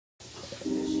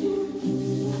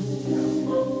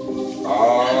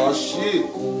Oh shit.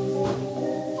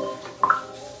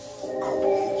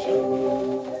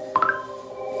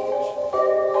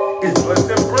 It's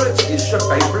Blunch and Brunch. It's your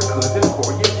favorite cousin,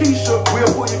 Corey and Keisha. We'll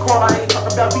pull your car. I ain't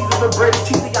talking about visas and bread and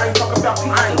cheesy. I ain't talking about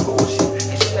pizza. I ain't bullshit.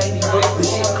 And shit ain't even up. The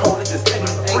shit cold. It just ain't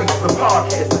even free. The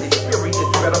podcast, the experience. You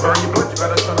better burn your blunt. You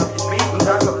better turn up your speed. We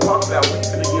got something to talk about. We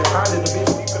finna get hot in the bitch.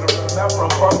 We finna run them out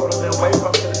from Barco to the way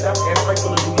up to the left. And straight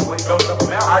from the Louis way. Don't dump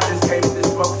them out. I just came to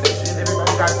this smoke session.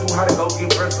 Everybody got too hot to go get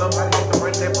brunch. Somebody get the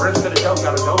brunch. That brunch to the dough.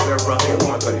 Gotta go there from here.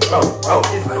 134. Oh,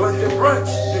 it's Blunch and Brunch.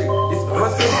 It's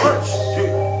Blunch and Brunch.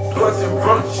 Blunch and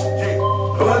Brunch, yeah.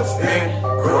 Blunch and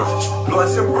Brunch,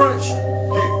 Blunch and Brunch,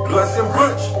 yeah. Blunch and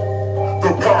Brunch. The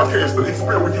podcast, the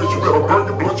experience. You better burn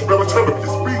your blunt, you better turn up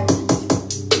your speed.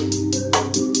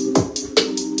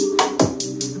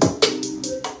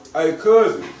 Hey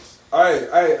cousins,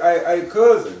 hey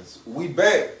cousins, we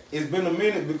back. It's been a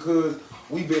minute because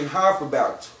we've been high for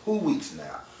about 2 weeks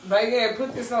now. But yeah,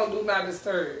 put this on Do Not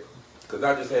Disturb. Cause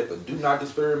I just had to do not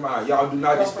disturb mine. Y'all do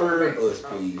not disturb us,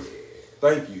 please.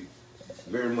 Thank you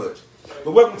very much.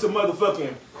 But welcome to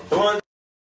motherfucking Brunch.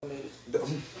 But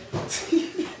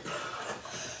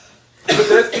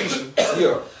that's Keisha.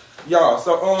 Yeah. Y'all,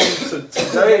 so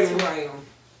today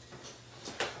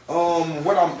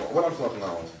what I'm smoking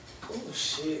on. Oh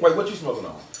shit. Wait, what you smoking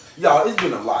on? Y'all, it's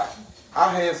been a lot.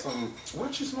 I had some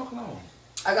what you smoking on?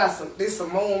 I got some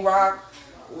moon rock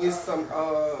with some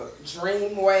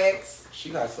dream wax. She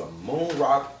got some moon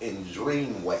rock and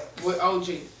dream wax. With OG.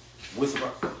 With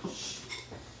some,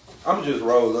 I'm just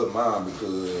roll up mine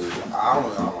because I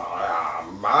don't know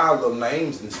my little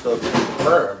names and stuff in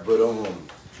her, but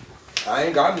I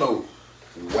ain't got no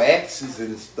waxes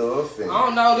and stuff and I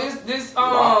don't know this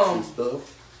rocks and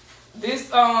stuff.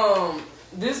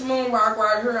 This moon rock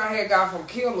right here I had got from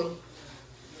Killer.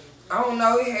 I don't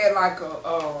know, it had like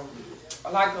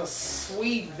a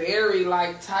sweet berry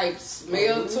like type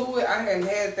smell to it. I hadn't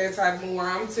had that type of moon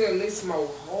rock. I'm telling you, it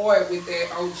smoked hard with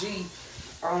that OG.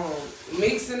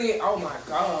 Mixing it, oh my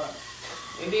god.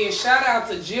 And then shout out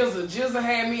to Jizza. Jizza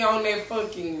had me on that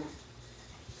fucking,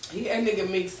 that nigga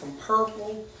mixed some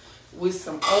purple with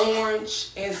some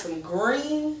orange and some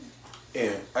green.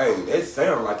 And hey, that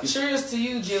sound like it. Cheers to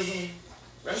you, Jizza.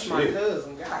 That's my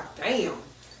cousin. God damn.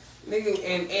 Nigga,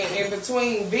 and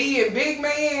between V and Big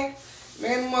Man, the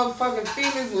motherfucking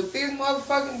feelings with this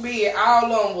motherfucking bed,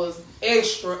 all of them was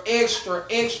extra.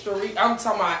 I'm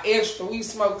talking about extra. We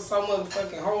smoking so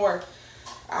motherfucking hard.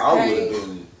 I would have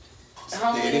been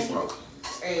steady smoking.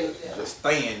 And just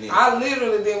staying there. I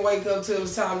literally didn't wake up till it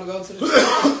was time to go to the church.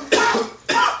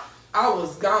 I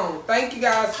was gone. Thank you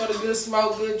guys for the good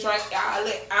smoke, good drink. All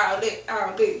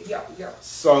that. Yo.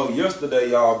 So yesterday,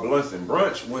 y'all, Blunch and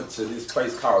Brunch went to this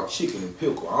place called Chicken and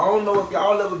Pickle. I don't know if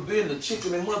y'all ever been to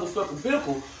Chicken and motherfucking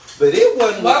Pickle, but it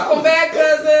wasn't. Welcome back,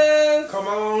 cousins. Come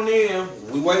on in.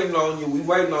 We waiting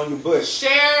on you, but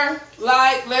share,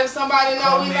 like, let somebody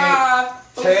know we live.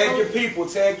 Tag your people,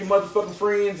 tag your motherfucking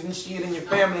friends and shit and your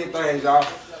family and things, y'all.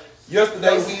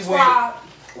 Yesterday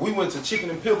we went to Chicken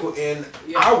and Pickle and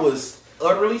I was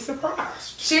utterly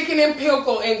surprised. Chicken and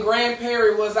Pickle in Grand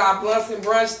Prairie was our Blunch and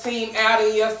Brunch team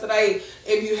outing yesterday.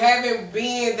 If you haven't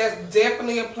been, that's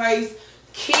definitely a place.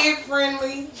 Kid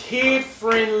friendly. Kids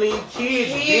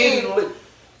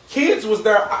was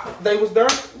there. They was there.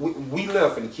 We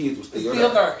left and the kids was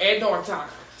still there at dorm time.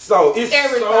 So it's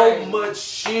so much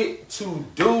shit to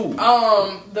do.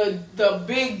 The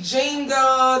big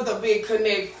Jenga, the big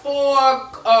Connect 4,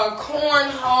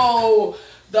 cornhole,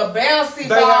 the bouncy balls.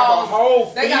 They have a whole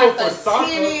field for soccer.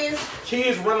 Tennis.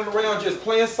 Kids running around just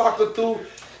playing soccer through.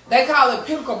 They call it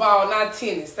pickleball, not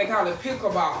tennis. They call it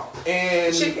pickleball.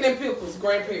 And Chicken and Pickles,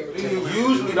 Grand Prairie.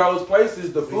 Usually those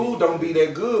places, the food don't be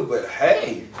that good, but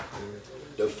hey,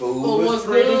 the food was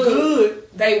pretty good.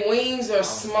 They wings are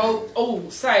smoked. Oh,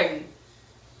 say,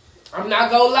 I'm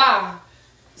not gonna lie.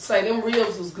 Say them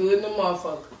ribs was good in the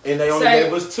motherfucker. And they only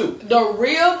gave us 2. The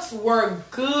ribs were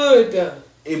good.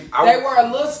 They were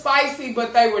a little spicy,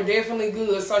 but they were definitely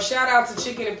good. So shout out to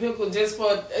Chicken and Pickle just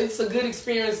for, it's a good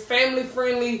experience, family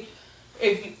friendly.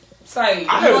 If you say you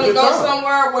want to go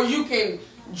somewhere where you can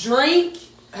drink,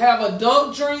 have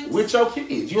adult drinks with your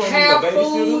kids, you have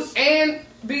food, and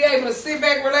be able to sit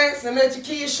back, relax, and let your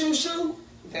kids shoot.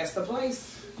 That's the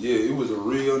place. Yeah, it was a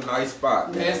real nice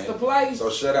spot, man. That's the place. So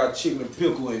shout out Chicken and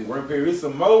Pickle in Grand Prairie. It's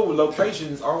some more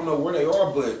locations. I don't know where they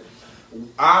are, but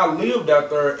I lived out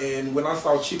there, and when I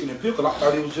saw Chicken and Pickle, I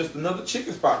thought it was just another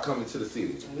chicken spot coming to the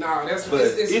city. No, it's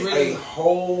really a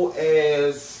whole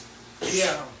ass.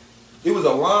 Yeah. It was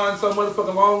a line so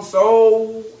motherfucking long.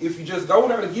 So if you just go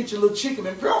there to get your little chicken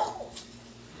and pickle,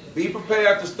 Be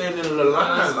prepared to stand in the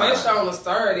line. Especially on the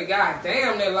Saturday. God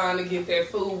damn, that line to get that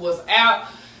food was out.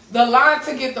 The line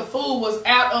to get the food was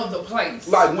out of the place.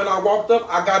 Like when I walked up,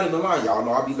 I got in the line. Y'all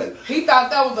know I'll be late. He thought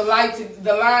that was the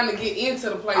line to get into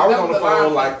the place. I was that on was the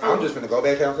phone line like, I'm just gonna go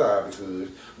back outside because.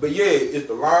 But yeah, it's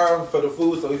the line for the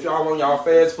food. So if y'all on y'all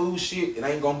fast food shit, it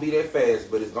ain't gonna be that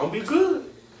fast, but it's gonna be good.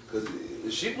 Cause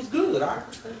the shit was good. I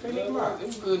can't even lie. It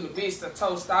was good in the bitch, the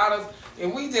tostadas.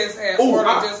 And we just had Ooh,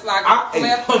 ordered just like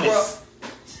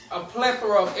a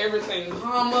plethora of everything.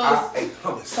 Hummus, I ate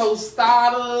hummus.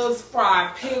 Tostadas,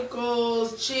 fried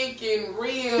pickles, chicken,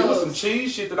 ribs. It was some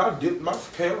cheese shit that I dipped my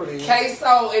carrot in.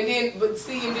 Queso, and then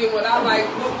what I like,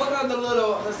 what are the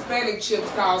little Hispanic chips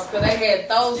called? Because they had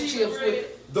those chips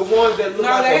with... The ones that look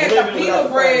like they a had the lemon pita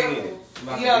without bread.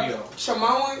 the Yeah,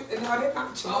 chamoy. No, they're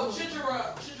not chamoy.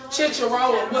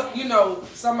 Chicharron. What, you know,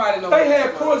 somebody knows. They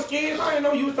had pork skins. I didn't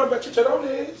know you was talking about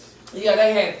chicharrones. Yeah,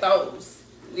 they had those.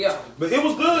 Yeah. But it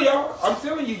was good, y'all. I'm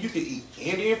telling you, you could eat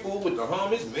Indian food with the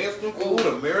hummus, Mexican food,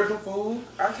 American food.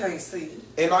 I can't see.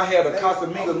 And I had a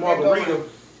Casamigos margarita.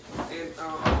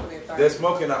 That's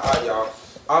smoking the eye, y'all.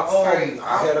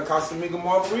 I had a Casamigos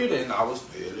margarita and I was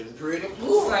feeling pretty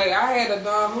good. Say, I had a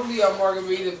Don Julio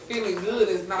margarita. Feeling good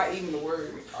is not even the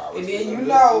word. And then you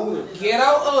know,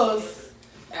 ghetto us.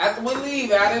 After we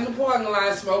leave out in the parking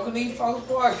lot smoking these folks'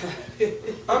 parking.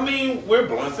 I mean, we're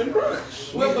blunts and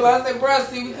brunch. We're blunts and brunch.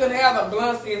 See, we couldn't have the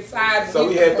blunts inside. So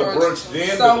we had the brunch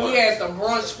then. So we had the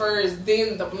brunch first,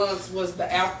 then the blunts was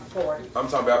the after party. I'm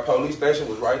talking about police station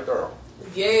was right there.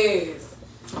 Yes.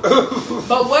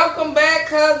 But welcome back,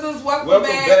 cousins. Welcome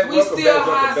back. We still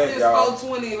hot since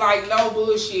 420, like no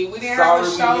bullshit. We didn't have a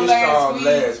show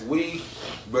last week.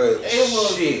 But it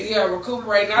was shit.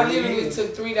 Recuperating. I literally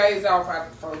took 3 days off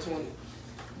after 420.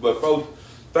 But folks,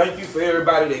 thank you for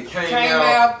everybody that came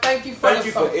out. Thank you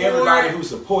for everybody who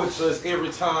supports us every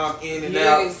time in and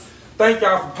out. Thank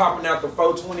y'all for popping out the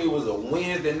 420. It was a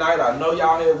Wednesday night. I know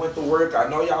y'all had went to work. I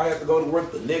know y'all had to go to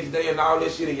work the next day and all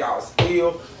that shit, and y'all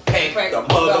still packed the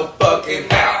motherfucking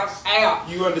house out.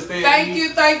 You understand?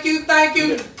 Thank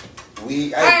you.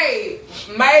 Yeah.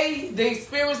 May the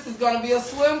experience is gonna be a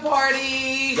swim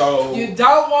party. So you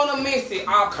don't want to miss it.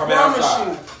 I promise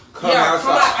you. Come out.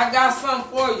 I got something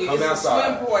for you. It's a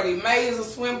swim party. May is a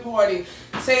swim party.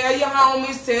 Tell your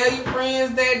homies, tell your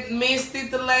friends that missed it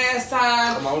the last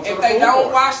time. If they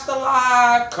don't watch the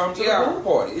live, come to the pool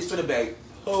party. It's gonna be a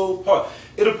pool party.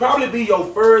 It'll probably be your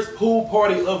first pool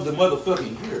party of the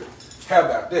motherfucking year. How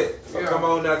about that? So come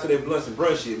on out to that blunts and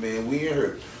brunch shit, man. We in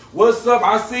here. What's up?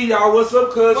 I see y'all. What's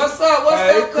up, cousins? What's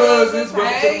up, cousins?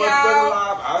 Hey, y'all.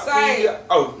 I see you.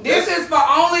 Oh, this is for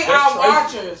only our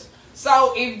watchers.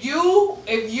 So if you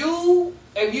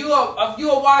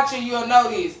a watcher, you'll know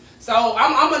this. So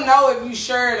I'm gonna know if you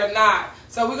sure it or not.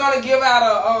 So we're gonna give out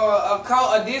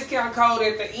a discount code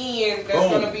at the end that's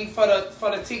gonna be for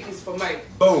the tickets for May.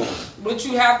 Boom. But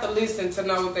you have to listen to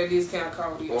know what that discount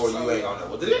code is. Or you ain't gonna know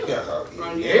what the discount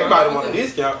code is. Everybody want a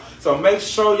discount. So make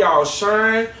sure y'all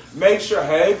sharing. Make sure,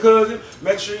 hey cousin,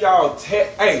 make sure y'all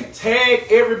tag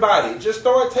everybody. Just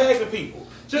start tagging people.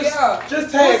 Just tag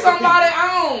put somebody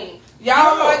on.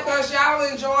 Y'all like us, y'all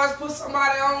enjoy us, put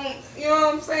somebody on, you know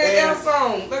what I'm saying? Else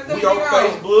on. Let them we on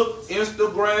Facebook,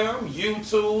 Instagram,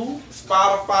 YouTube,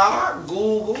 Spotify,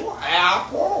 Google,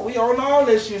 Apple. We on all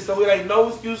that shit, so it ain't no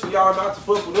excuse for y'all not to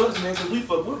fuck with us, man, because we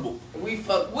fuck with them. We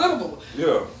fuck with them.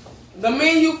 Yeah. The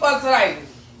menu for today.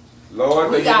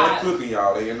 Lord, they in there cooking,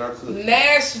 y'all. They in there cooking.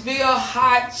 Nashville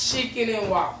hot chicken and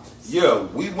waffles. Yeah,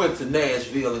 we went to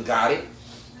Nashville and got it.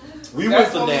 We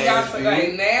went to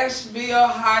Nashville. Nashville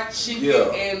hot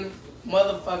chicken and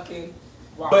motherfucking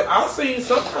waffles. But I seen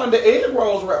some kind of egg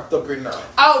rolls wrapped up in there.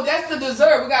 Oh, that's the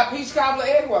dessert. We got peach cobbler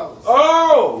egg rolls.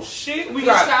 Oh shit, we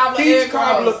got peach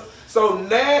cobbler. Rolls. So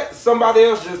somebody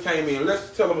else just came in.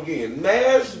 Let's tell them again.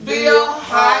 Nashville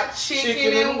hot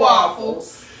chicken and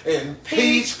waffles and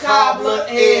peach cobbler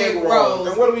egg rolls.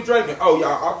 And what are we drinking? Oh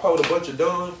y'all, I poured a bunch of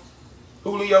Dunn,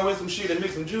 Julio and some shit and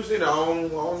mix some juice in it. I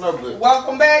don't know, but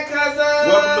welcome back, cousins.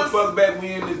 Welcome the fuck back.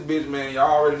 We in this bitch, man. Y'all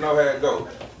already know how it go.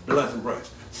 Blunts and brunch.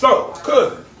 So,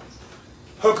 cousin,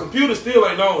 her computer still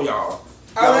ain't on, y'all.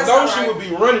 Y'all know she would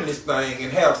be running this thing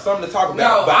and have something to talk about.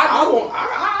 No, but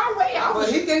but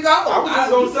he can go. I was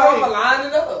just gonna say, line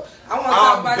it up. I want to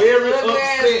talk about the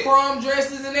ass prom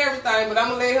dresses and everything, but I'm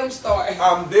gonna let him start.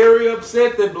 I'm very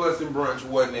upset that Blunts and Brunch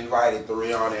wasn't invited to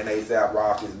Rihanna and A$AP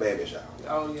Rocky's baby shower.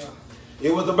 Oh yeah.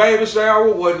 It was a baby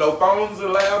shower, wasn't no phones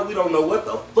allowed. We don't know what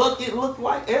the fuck it looked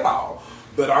like at all.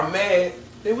 But I'm mad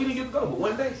that we didn't get to go. But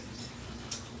one day,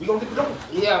 we gonna get to go.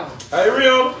 Yeah. Hey,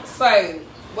 Rihanna. Say,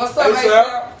 what's up,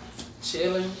 A$AP?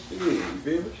 Chilling. Yeah, you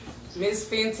feel me? Miss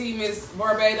Fenty, Miss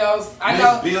Barbados. I Miss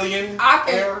know. Billion.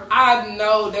 I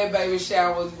know that baby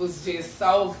shower was just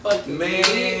so fucking Man.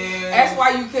 lit. That's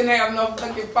why you couldn't have no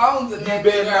fucking phones in that.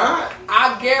 You better not.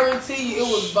 I guarantee you it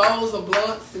was bowls of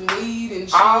blunts and weed and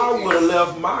shit. I would have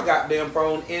left my goddamn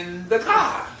phone in the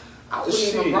car. I wouldn't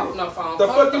even brought no phone. The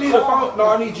fuck you need a phone? No,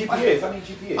 I need GPS. I need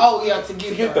GPS. Oh yeah, to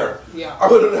get there. Yeah. I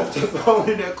would have left the phone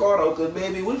in that car though, cause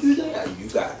baby, what you doing? You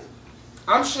got it.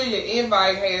 I'm sure your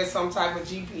invite has some type of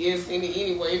GPS in it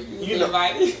anyway. If you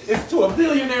invited, it's to a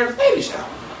billionaire's baby shower.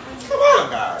 Come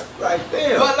on, guys. Like,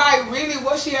 damn. But, like, really,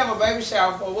 what she have a baby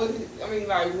shower for? What?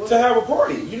 To have a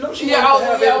party. You know she wanted to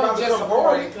have everybody just come a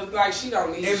party. Because, like, she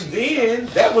don't need And shit. then,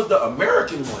 that was the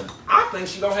American one. I think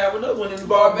she don't have another one in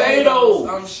Barbados.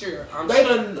 I'm sure. They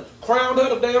done crowned her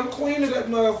the damn queen of that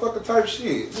motherfucker type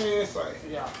shit. Man, it's like...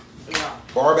 Yeah.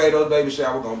 Barbados baby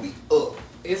shower gonna be up.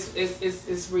 It's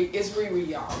Riri,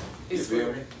 y'all. It's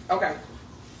Riri. Okay.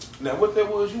 Now, what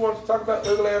that was you wanted to talk about?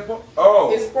 Ugly ass punk?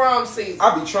 Oh. It's prom season.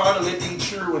 I be trying to let these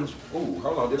children... Ooh,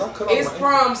 hold on. Did I cut off It's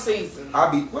prom season.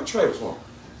 What Travis want?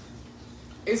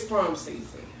 It's prom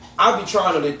season. I be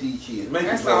trying to let these kids make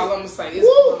That's it. all I'm going to say.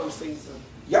 It's prom season.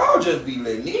 Y'all just be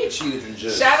letting these children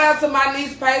just... Shout out to my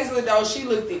niece Paisley, though. She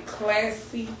looked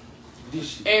classy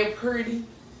and pretty.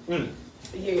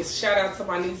 Yes, shout out to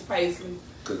my niece Paisley.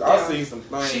 Because I seen some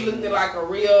things. She looked like a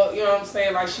real, you know what I'm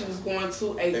saying, like she was going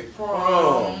to a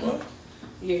prom.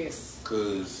 Yes.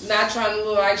 Cause not trying to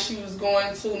look like she was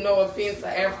going to, no offense, an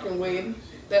African wedding.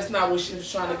 That's not what she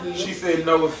was trying to give. She said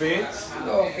no offense.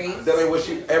 No offense. That ain't what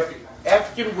she...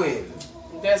 African wedding.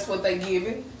 That's what they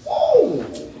giving. Oh,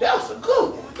 that was a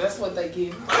good one. That's what they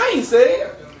giving. I ain't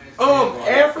said.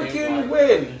 African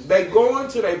wedding. They going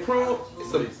to their prom.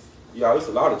 It's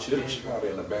a lot of children out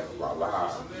there in the back of our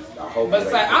lives. I hope.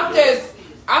 But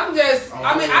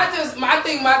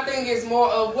my thing is more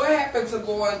of what happened to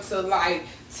going to like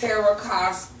Terra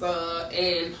Costa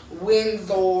and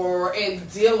Windsor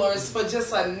and Dillard's for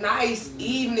just a nice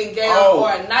evening gown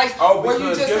or a nice where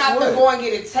you just have to go and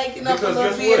get it taken up a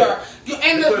little bit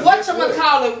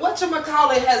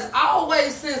whatchamacallit has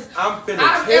always since I'm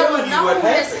finna tell you what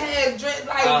happened.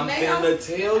 I'm finna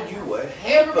tell you what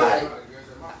happened.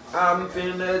 I'm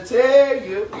finna tell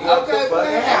you what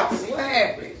happened. What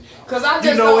happened? Cause I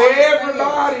just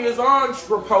everybody is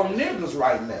entrepreneur niggas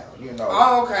right now. You know.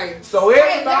 Oh, okay. So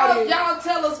everybody, y'all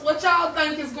tell us what y'all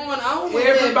think is going on with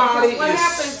everybody. What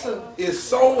happened to? Is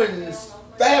sewing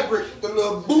fabric, the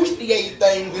little bustier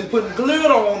things, and putting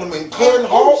glitter on them and cutting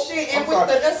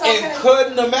and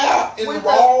cutting them out and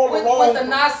all along with the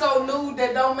not so nude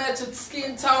that don't match your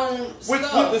skin tone with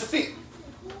the stick.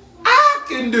 I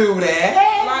can do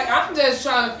that. Like I'm just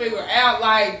trying to figure out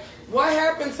like. What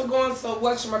happened to going to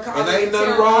whatchamacallit? And ain't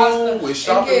nothing wrong with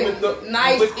shopping with the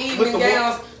nice evening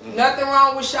gowns. Nothing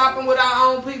wrong with shopping with our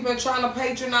own people and trying to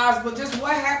patronize. But just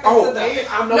what happened to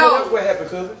the? I know that's what happened,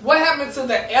 cousin. What happened to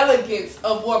the elegance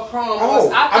of what prom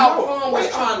was? I thought prom was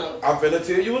trying to. I'm finna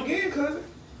tell you again, cousin.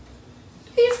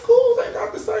 These schools ain't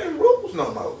got the same rules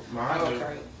no more.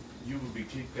 Okay. You would be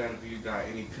kicked out if you got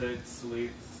any cuts,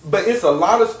 slits. But it's a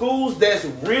lot of schools that's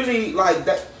really like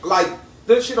that, like.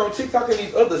 This shit on TikTok in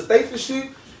these other states and shit,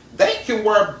 they can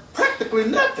wear practically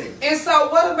nothing. And so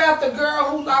what about the girl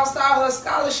who lost all her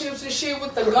scholarships and shit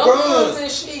with the guns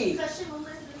and shit?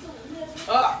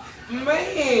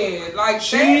 Man, like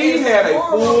she had a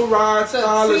full ride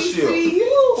scholarship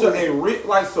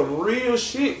to some real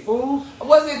shit, fool.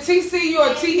 Was it TCU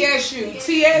or TSU?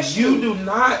 TSU. You do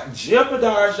not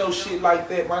jeopardize your shit like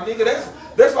that, my nigga.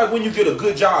 That's like when you get a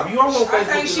good job. You don't want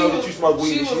Facebook to know that you smoke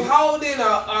weed. She was holding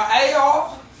a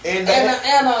AR and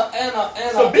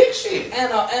some big shit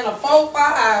and a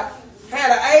 4.5. Had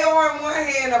an AR in one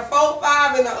hand, a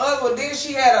 4.5 in the other one. Then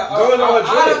she had a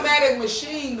automatic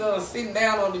machine gun sitting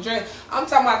down on the drain. I'm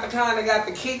talking about the kind that got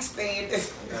the kickstand.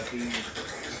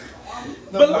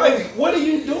 But like, what are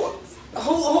you doing?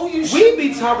 Who you? We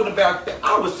be talking about that.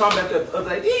 I was talking about that the other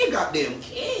day. They ain't goddamn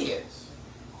kids.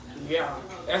 Yeah,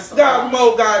 that's got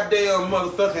more goddamn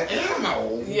motherfucking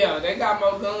ammo. Yeah, they got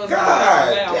more guns.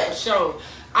 God, for sure.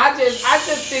 I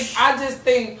just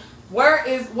think.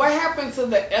 What happened to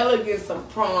the elegance of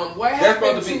prom? What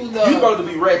happened to the? You supposed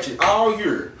to be ratchet all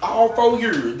year, all 4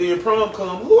 years. Then prom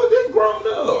come. Who are this grown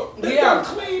up? They got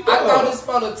cleaned up. I thought it's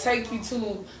supposed to take you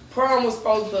to. Prom was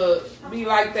supposed to be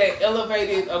like that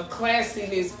elevated of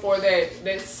classiness for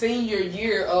that senior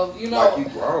year of, you know, like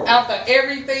you after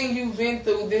everything you've been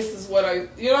through, this is what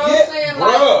you know what I'm saying?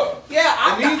 Bruh. Like,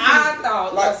 I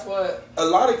thought like, that's what. A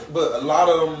lot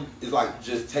of them is like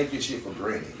just taking shit for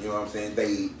granted. You know what I'm saying?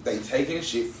 They taking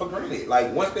shit for granted.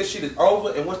 Like once that shit is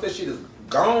over and once that shit is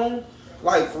gone.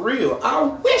 Like, for real. I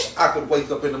wish I could wake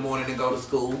up in the morning and go to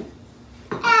school.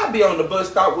 I'd be on the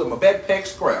bus stop with my backpack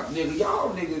scrap. Nigga,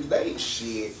 y'all niggas, they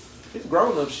shit. It's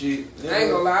grown-up shit. Nigga. I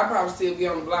ain't gonna lie, I probably still be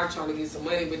on the block trying to get some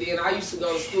money, but then I used to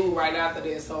go to school right after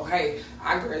that, so hey,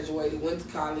 I graduated, went to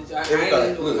college. I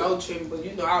ain't doing no tripping, but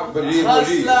you know, I was a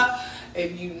hustler,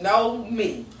 if you know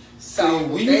me. So see,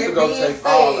 we used to go take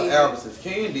all the Albertsons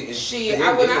candy and shit. When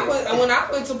I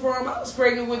went to prom, I was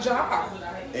pregnant with Jahar.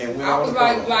 And when I was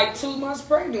like 2 months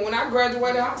pregnant. When I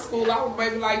graduated high school, I was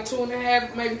maybe like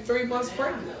 2.5, maybe 3 months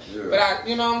pregnant. Yeah. But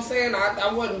you know what I'm saying?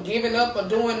 I wasn't giving up or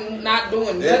not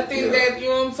doing nothing that, you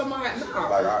know what I'm talking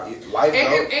about? No. Like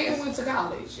and went to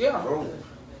college. Yeah. Oh.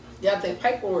 Yeah, I think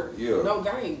paperwork. Yeah. No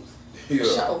games. Yeah.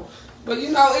 So, but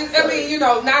you know, I mean, you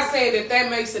know, not saying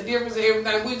that makes a difference in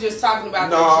everything. We're just talking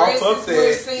about the dresses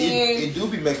we're seeing. It do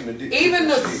be making a difference. Even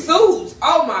the suits.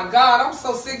 Oh my God, I'm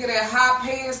so sick of that high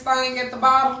pants thing at the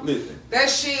bottom. Listen,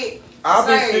 that shit. I've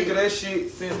been sick of that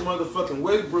shit since motherfucking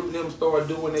Westbrook and them started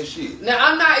doing that shit. Now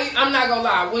I'm not gonna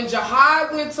lie. When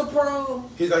Jahad went to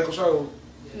prom, his ankle showed.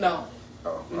 No.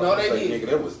 Oh, no, they didn't. Nigga,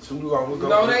 that was too long ago.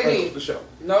 No, they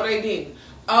didn't. No, they didn't.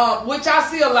 Which I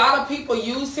see a lot of people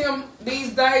use him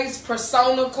these days,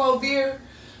 persona clothier.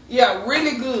 Yeah,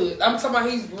 really good. I'm talking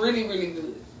about he's really, really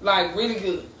good. Like, really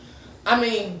good. I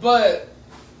mean, but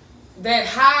that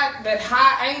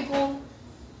high ankle,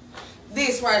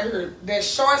 this right here, that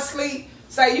short sleeve,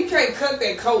 say you can't cut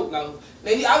that coat though.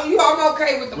 Now, I'm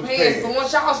okay with the pants, but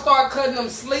once y'all start cutting them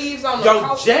sleeves on the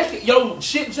coat. Jacket,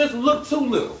 shit just look too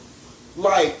little.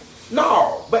 Like,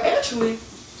 no. But actually,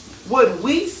 what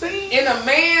we seen in a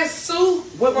man's suit,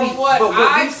 what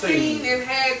I've seen and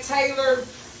had tailored,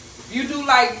 you do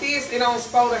like this, it don't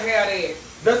supposed to have that.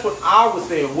 That's what I was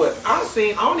saying. What I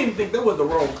seen, I don't even think that was the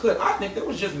wrong cut. I think that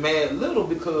was just mad little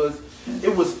because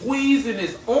it was squeezing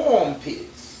his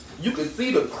armpits. You could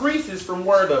see the creases from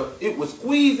where it was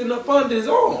squeezing up under his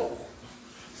arm.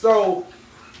 So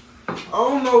I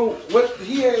don't know what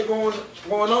he had going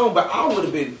on, but I would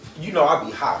have been, you know, I'd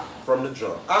be hot from the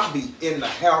jump. I'd be in the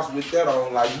house with that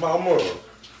on like, mama,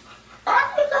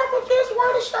 I think I'm going to just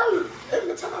wear the shirt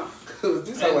and the top.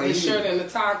 The shirt and the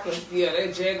top, because, yeah,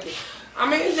 that jacket. I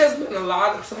mean, it's just been a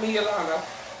lot of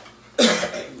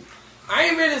I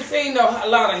ain't really seen a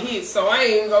lot of hits, so I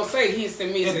ain't even gonna say hits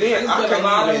and misses. And then it's been a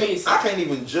lot of misses. I can't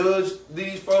even judge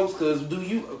these folks because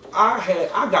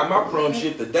I got my prom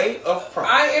shit the day of prom.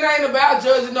 It ain't about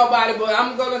judging nobody, but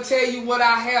I'm gonna tell you what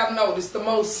I have noticed. The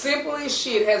most simplest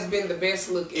shit has been the best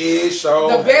looking.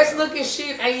 The best looking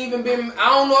shit ain't even been. I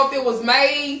don't know if it was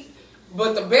made,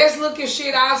 but the best looking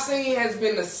shit I've seen has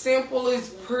been the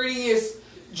simplest, prettiest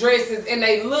dresses, and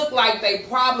they look like they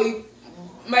probably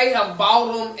may have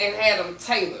bought them and had them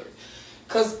tailored.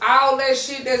 Cause all that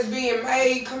shit that's being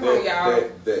made, come on y'all.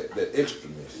 That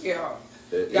extraness. Yeah.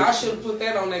 Y'all should have put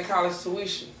that on their college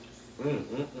tuition.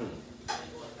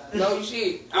 No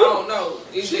shit. I don't know.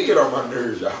 She get on my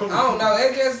nerves, y'all. I don't know.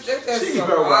 It just she get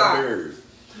on my nerves.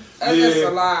 That's just a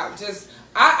lot.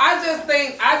 I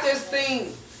just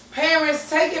think parents,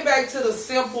 take it back to the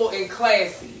simple and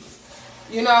classy.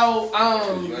 You know,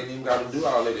 you ain't even got to do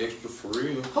all that extra for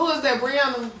real. Who is that,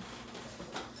 Brianna?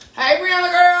 Hey,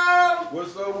 Brianna girl.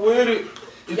 What's up with it?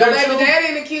 Your baby daddy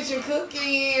in the kitchen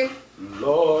cooking.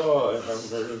 Lord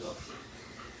have mercy.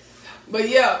 But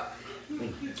yeah,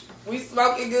 we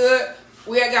smoking good.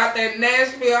 We got that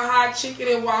Nashville hot chicken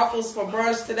and waffles for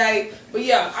brunch today. But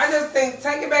yeah, I just think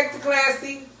take it back to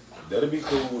classy. That'll be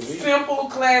cool with me. Simple,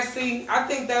 classy. I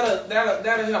think that'll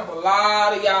help a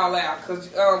lot of y'all out. Cause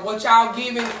what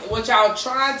y'all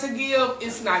trying to give,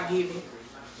 it's not giving.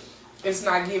 It's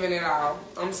not giving at all.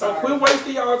 I'm sorry. So quit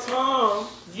wasting y'all time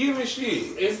giving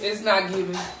shit. It's not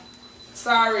giving.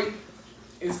 Sorry,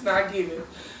 it's not giving.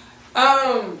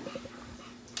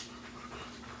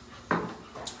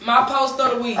 My post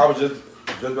of the week. I was just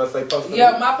about to say post of the week.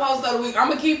 Yeah, my post of the week. I'm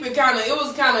gonna keep it it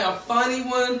was kind of a funny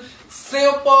one.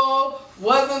 Simple,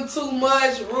 wasn't too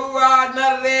much, rah,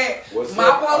 none of that.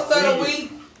 My post of the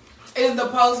week is the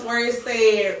post where it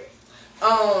said,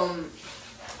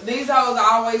 these hoes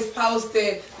always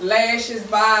posted lashes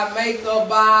by, makeup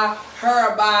by,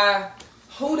 hair by,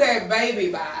 who that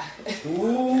baby by?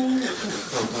 Ooh.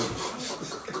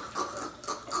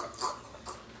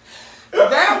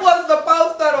 That was the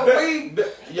post of the week.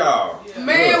 Y'all.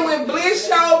 Man, when Bliss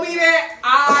showed me that,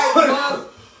 I was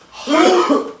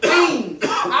hooping.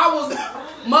 I was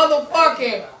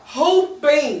motherfucking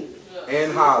hooping.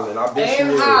 And hollering. I bet you.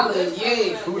 And hollering,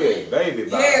 yes. Who that baby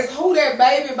by? Yes, who that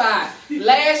baby by?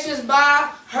 Lashes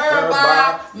by, hair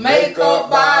by, makeup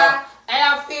by,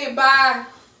 outfit by.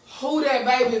 Who that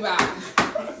baby by?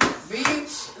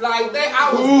 Bitch, Like that,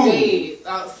 I was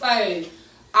dead. Say,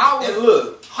 I was And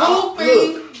look,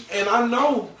 hooping. and I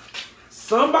know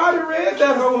somebody read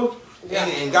that whole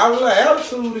and got a little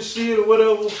attitude and shit or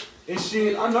whatever and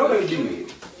shit. I know they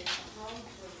did.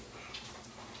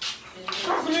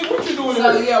 What you doing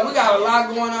So here? yeah, we got a lot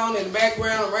going on in the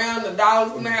background around the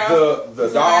dogs now. The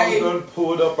dogs done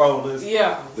pulled up on us.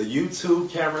 Yeah. The YouTube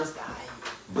camera's dying,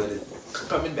 but it's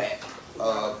coming back.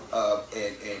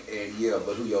 And yeah,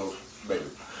 but who your baby?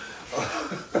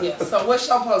 Yeah. So what's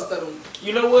your post of the week?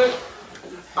 You know what?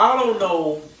 I don't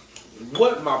know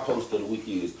what my post of the week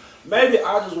is. Maybe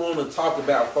I just want to talk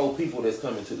about 4 people that's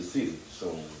coming to the city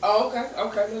soon. Oh, okay.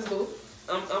 Okay, let's do it.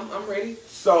 I'm ready.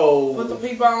 So Put the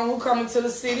people on who coming to the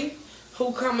city.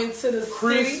 Who coming to the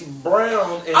Chris city?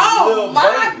 Brown and Oh Lil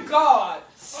my Baby. God,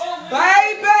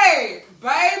 baby.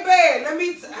 Let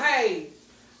me. Hey,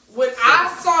 when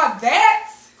I saw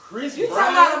that, Chris you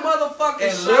Brown talking about a motherfucking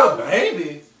and show, Lil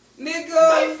Baby.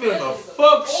 nigga. They finna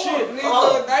fuck shit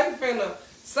Nigga, up. they finna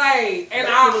say, and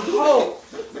I hope.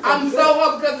 I'm so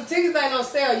hope because the tickets ain't on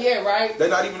sale yet, right? They're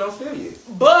not even on sale yet.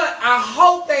 But I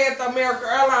hope they at the American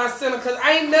Airlines Center because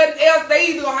ain't nothing else. They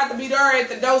either gonna have to be there at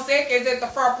the Dos Equis at the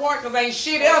Fairport because ain't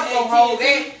shit else gonna hold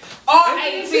that. Or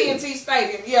AT&T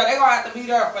Stadium. Yeah, they gonna have to be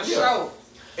there for sure.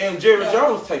 And Jerry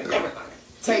Jones take everything.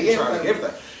 Take He trying to get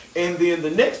everything. And then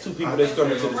the next 2 people that's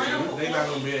coming to the city. They not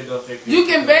gonna be at Dos Equis. You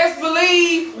can best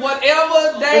believe whatever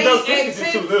And day Dos at Equis is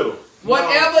too 10, little.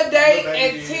 whatever day Lil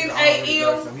at Baby 10 is already there,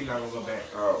 a.m. so he not gonna go back.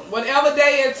 Whatever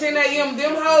day at 10 a.m.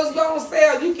 them hoes gonna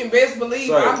sell, you can best believe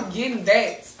Sorry. I'm getting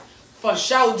that for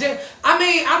sure. I'm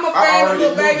a I fan of already Lil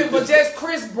knew Baby, that but this- just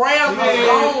Chris Brown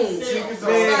alone. Tickets on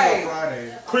Man. sale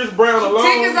Friday. Chris Brown alone.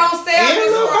 Tickets on sale And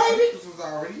this Lil Friday. Baby. This was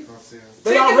already on sale.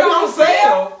 They Tickets already on on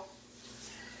sale.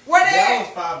 Where That they was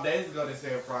 5 days ago. They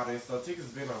said Friday, so tickets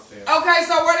been on sale. at? Okay,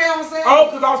 so where they on sale? Oh,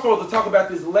 because I was supposed to talk about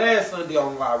this last Sunday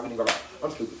on live. We didn't go live.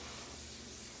 I'm stupid.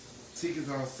 Tickets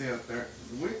on sale Thursday.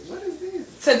 What is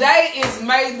this? Today is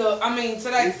May They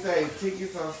today. say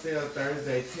tickets on sale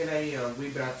Thursday, 10 a.m. We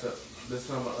about to the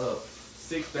summer up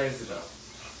 6 days ago.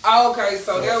 Oh, okay,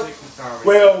 so they'll. tickets already.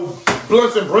 Well,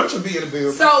 Blunts and Brunch will be in the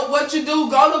building. So what you do,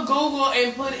 go to Google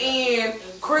and put in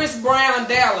Chris Brown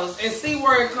Dallas and see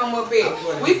where it come up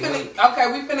at. We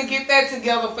finna get that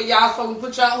together for y'all so we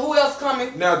put y'all, who else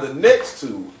coming? Now the next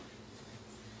 2,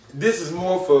 this is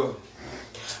more for.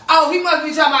 Oh, he must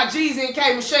be talking about Jeezy and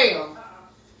K. Michelle.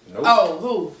 Nope. Oh,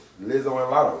 who? Lizzo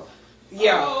and Lotto.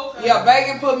 Yeah. Yeah,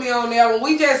 Bacon put me on there. When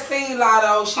we just seen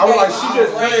Lotto, she I was gave like, us she a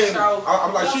just great came. show.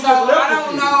 I'm like, she So, just left I the don't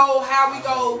city. know how we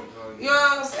go. You know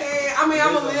what I'm saying? I mean,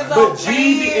 I'm a Lizzo But fan.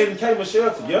 Jeezy and K.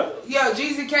 Michelle together. Yeah,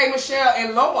 Jeezy, K. Michelle,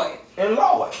 and Lloyd. And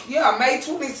Lord. Yeah, May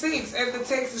 26th at the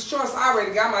Texas Choice. I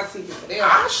already got my ticket for them.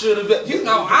 I should have been. You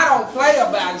know, I don't play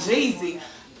about Jeezy.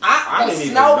 I The didn't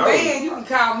even snowman, know. you can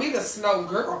call me the snow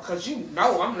girl, cause you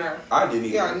know I'm there. I didn't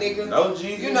even Yeah, nigga. know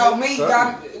Jesus. You know me, we And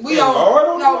don't. Lord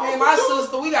on No, the me and my too.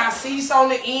 sister, we got seats on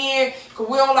the end, cause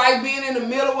we don't like being in the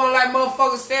middle. We don't like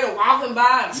motherfuckers steady walking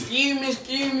by. Excuse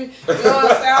me. You know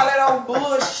what I'm saying? All that old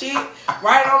bullshit.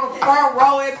 Right on the front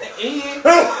row at the end.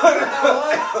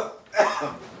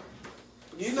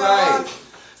 You know what?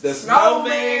 The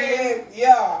snowman.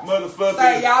 Yeah. Motherfucker.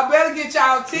 Say, y'all better get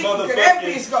y'all tickets, cause that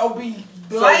bitch gonna be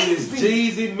So it's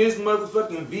blazing. Jeezy, Miss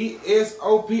Motherfucking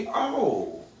VSOP.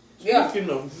 Oh. Yeah. Speaking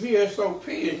of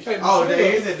VSOP and K. Oh, Michelle.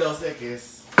 they is at Dos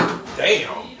Equis. Damn.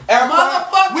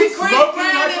 Motherfucking We Chris smoking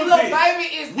Brown like and a Lil bitch.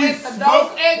 Baby is We at the Dos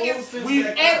smoke- Equis we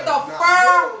at the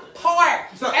Fur Park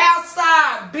So-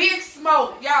 outside. Big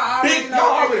smoke. Y'all already Big, know.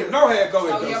 y'all already know how it goes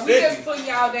So in yeah, those we just seconds. putting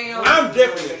y'all down. I'm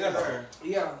definitely there.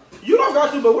 Yeah. You don't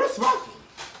got to, but we're smoking.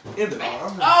 In the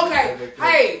back. Okay.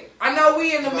 Hey, I know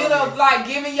we in the middle of like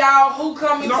giving y'all who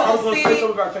coming No, I was to going the to say city.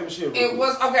 something about K. Michelle. It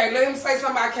was okay. Let him say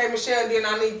something about K. Michelle. Then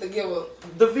I need to give a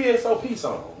the VSOP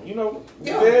song. You know,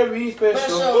 Yeah. very special.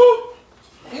 Special. Ooh.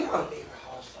 yeah.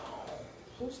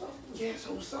 Who's song? Guess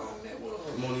whose song that was?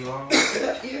 Money Long.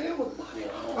 Yeah, that was Money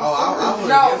Long.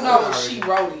 No, she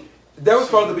wrote it. That was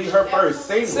supposed to be her first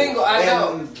single. Single, I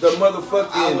know. And the I would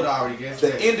motherfucking, already guess the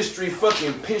that. industry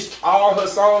fucking pitched all her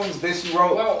songs that she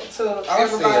wrote. Well, to I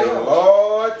everybody said, else.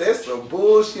 Lord, that's some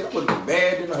bullshit. I would be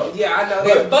mad in the house. Yeah, I know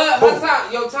that. But her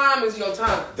time, your time is your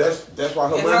time. That's why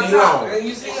her And money her time. long. And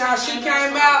you see how she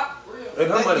came out?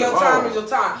 And her money Your long. time is your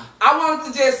time. I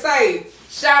wanted to just say,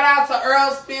 shout out to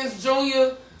Earl Spence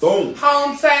Jr., Boom.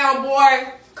 hometown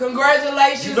boy.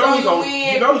 Congratulations You know on he your gonna,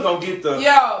 win. you know he gonna get the.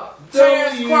 Yo,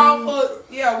 Terrence W. Crawford,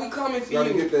 yeah, we coming for Gotta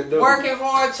you. get that W. Working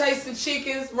hard, chasing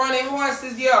chickens, running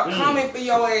horses, yeah, coming for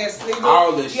your ass, nigga.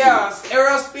 All this yeah,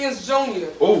 Errol Spence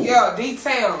Jr. Ooh. Yeah,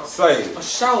 D-Town. Say, For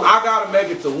sure. I gotta make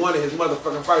it to one of his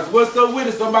motherfucking fights. What's up with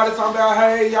it? Somebody talking about,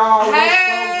 hey y'all,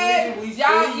 Hey, what's up with it?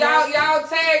 y'all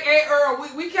tag Aunt Earl.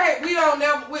 We don't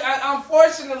never.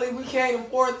 Unfortunately, we can't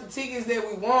afford the tickets that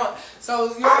we want.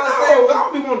 So you know what I'm saying? I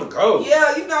don't be wanting to go.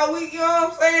 Yeah, you know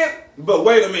what I'm saying. But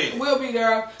wait a minute. We'll be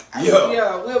there.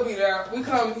 Yeah, we'll be there. We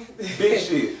come. Big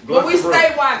shit. But we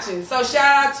stay watching. So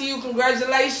shout out to you.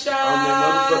 Congratulations. On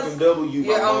that motherfucking W,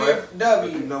 yeah, on that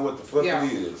W. You know what the fuck it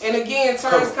is. And again,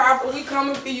 Terrence Crawford, we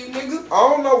coming for you, nigga. I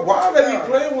don't know why they be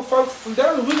playing with folks from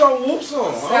Dallas. We gonna whoop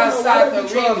some. Southside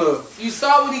to Rennies. You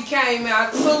saw what he came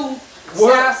out to.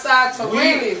 What? Southside to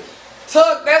Rennies.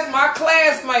 Tuck, that's my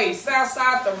classmate.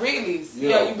 Southside to Rennies.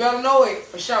 Yeah, you better know it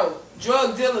for sure.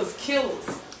 Drug dealers,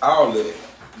 killers. All that.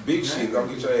 Big shit gonna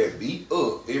get your ass beat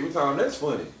up every time. That's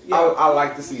funny. Yeah. I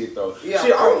like to see it though. Yeah,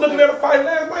 Shit, I was looking at a fight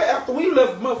last night after we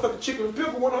left motherfucking Chicken and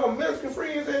Pickle. One of her Mexican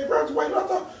friends had graduated. I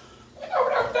thought, we know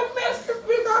what the Mexican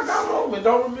bitch I got home and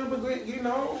don't remember, you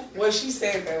know. Well, she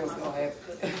said that was gonna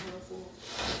happen.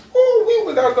 Oh, we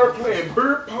was out there playing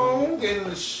beer pong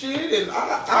and shit, and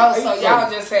I so ate y'all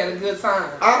something. just had a good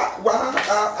time.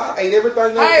 I ate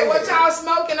everything. Hey, what y'all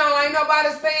smoking on? Ain't nobody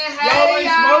saying hey, Y'all ain't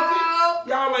y'all.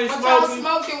 Y'all ain't What smoking.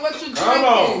 y'all smoking? What you drinking? Come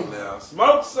on now,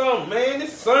 smoke some, man.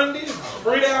 It's Sunday. It's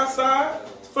free outside.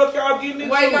 Fuck y'all getting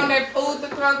into. Waiting on that food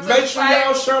to come to Make the sure fight.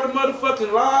 y'all share the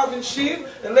motherfucking live and shit,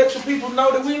 and let your people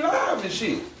know that we live and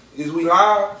shit. Is we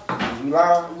live? Is we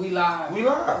live? We live. We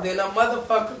live. Then a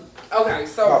motherfucker. Okay,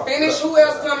 so No, finish. no, Who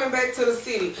else no. coming back to the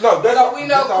city? No, that's so we know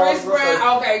that's all I Chris was gonna say.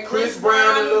 Brown. Okay, Chris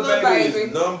Brown and Lil Baby.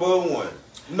 is number one.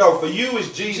 No, for you it's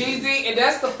Jeezy. Jeezy, and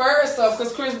that's the first stuff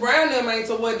because Chris Brown them ain't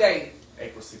till what day?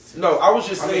 April 16th. No, I was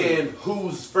just saying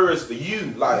who's first for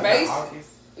you. Like Base? August.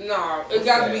 No, it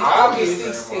got to be August.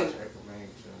 August 16th.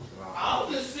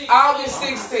 August 16th. August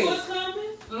 16th. What's coming?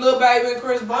 Lil Baby and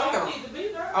Chris I Brown. don't need to be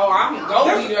there. Oh, I'm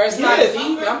gonna be there. It's not Yes.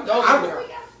 deep. I'm gonna be there.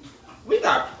 we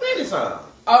got plenty of time.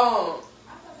 I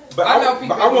But know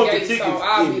people I want at the the gate, tickets so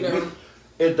I'll be there.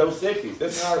 in those seconds.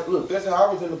 That's how look. That's how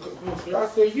I was in the. I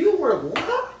said, "You work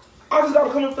what?" I just gotta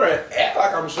come up there and act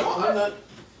like I'm sure.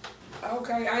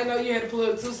 Okay, I know you had a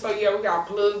plug too, so yeah, we got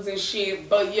plugs and shit.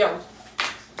 But yo,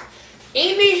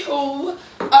 anywho,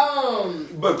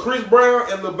 But Chris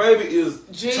Brown and the baby is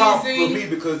Jeezy, top for me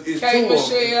because it's K. two of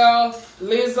them. Michelle,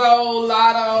 Lizzo,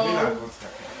 Lotto.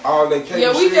 All that K.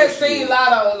 Yeah, we Michelle just seen shit.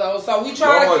 Lotto though, so we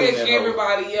try Lord to in catch that hoe.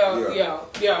 everybody. Yeah.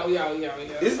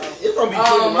 It's gonna be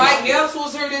pretty Mike much. Epps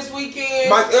was here this weekend.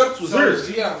 Mike Epps was So here. is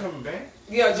Jeezy coming back?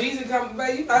 Yeah, Jeezy coming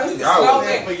back. You know, it's the Y'all was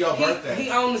slogan. for your birthday. He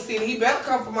owned the city. He better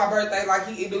come for my birthday like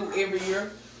he do every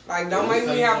year. Like, don't make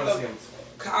So me you have wanna to see him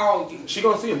call you. She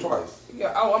gonna see him twice.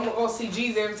 Yeah. Oh, I'm gonna go see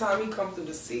Jeezy every time he come through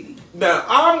the city. Now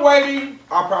I'm waiting.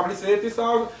 I probably said this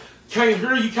all. Can't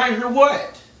hear. You can't hear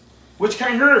what? What you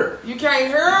can't hear? You can't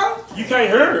hear her? You can't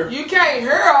hear. You can't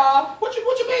hear her? What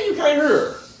you mean you can't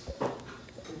hear?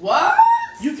 What?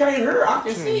 You can't hear. I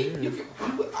can see. You can.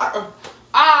 Oh,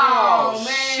 Oh,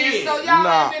 man. shit. So y'all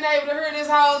Nah. ain't been able to hear this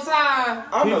whole time?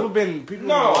 People been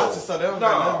watching, so they don't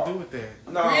got nothing to do with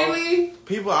that. No. Really?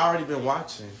 People already been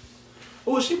watching.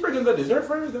 Oh, is she bringing the dessert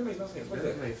first? That makes no sense. What's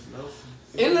That that? makes no sense.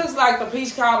 It looks like the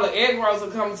peach cobbler egg rolls are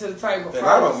coming to the table first. And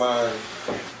I don't mind.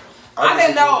 I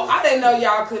didn't know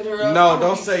y'all couldn't hear us. No, I'm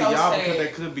don't be say so y'all sad. because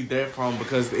that could be their phone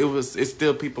because it's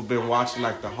still people been watching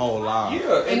like the whole live.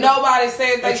 Yeah. And nobody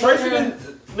said they And Tracy could hear. didn't.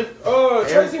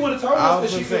 Tracy would have told I us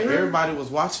was that she gonna say could hear. everybody was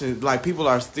watching. Like people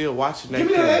are still watching that. Give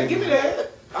me that. Give me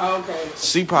that. Oh, okay.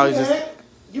 She probably Give me just that.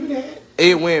 Give me that.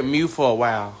 it went mute for a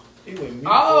while. It went mute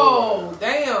Oh, for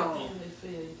damn. a-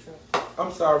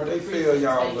 I'm sorry, they fail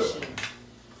y'all, but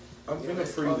I'm finna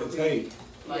freeze the tape.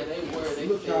 Like they were, they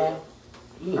Look, feel. y'all.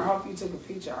 I Look, hope you took a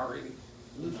picture already.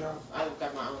 look, y'all. I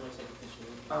got my own to take a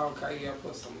picture. Okay, yeah,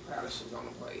 put some polishes on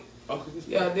the plate. Okay, this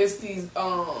Yeah, these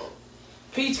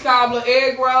peach cobbler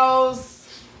egg rolls.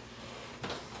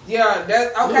 Yeah,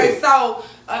 that's okay. Yeah. So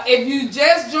if you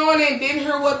just joined and didn't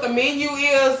hear what the menu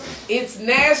is, it's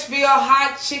Nashville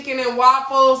hot chicken and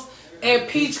waffles and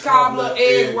peach cobbler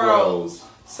egg rolls.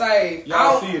 Say,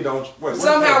 Y'all see it, don't you? Wait,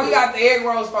 somehow we got the egg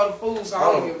rolls for the food, so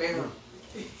I don't give a damn.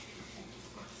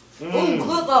 Ooh,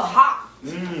 good or hot.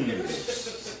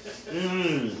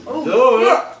 Ooh,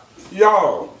 Good.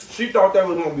 Y'all, she thought that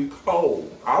was gonna be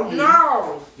cold. I did.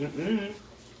 no. Mm-mm.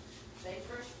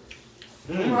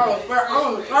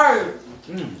 Oh, sorry.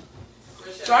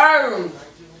 Sorry.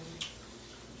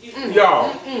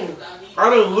 Y'all, I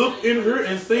done looked in here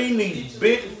and seen these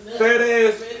big fat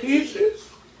ass peaches.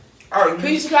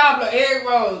 Peach cobbler, egg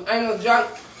rolls, ain't no joke.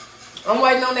 I'm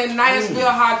waiting on that Nashville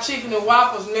hot chicken and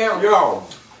waffles now. Yo.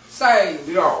 Say.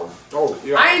 Yo. Oh,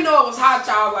 yeah. I ain't know it was hot,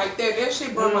 y'all, like that. That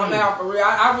shit burned my mouth for real.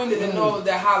 I really didn't know it was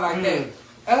that hot like that.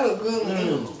 That was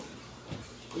good.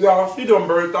 Y'all, she done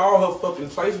burnt all her fucking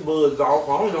taste buds off.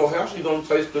 I don't know how she gonna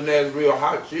taste the Nashville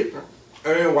hot chicken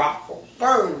and waffle.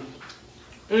 God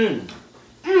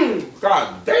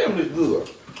God damn, it's good.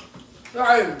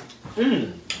 Hey.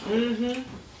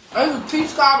 And the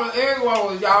peach cobbler egg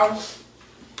rolls, y'all.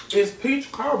 It's peach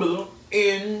cobbler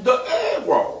in the egg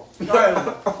roll.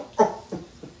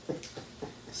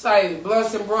 Say,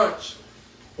 Blunch and Brunch.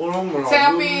 Oh,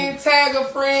 Tap in, tag a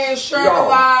friend, share the Y'all.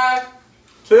 live.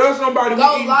 Tell somebody we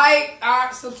Go eating, like,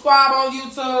 subscribe on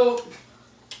YouTube.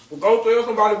 go tell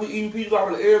somebody we eating peach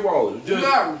cobbler egg rolls.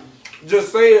 Yeah.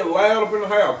 Just say it loud up in the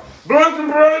house. Brunch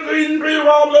and Brunch eating peach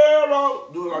cobbler egg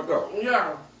rolls. Do it like that.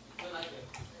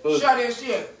 Yeah. Share that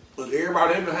shit. Cause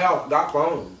everybody in the house got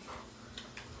phones.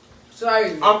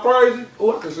 Say, I'm crazy.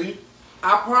 Oh, I can see.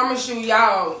 I promise you,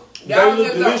 y'all. They Y'all look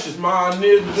just delicious, my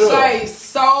nigga. say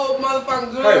so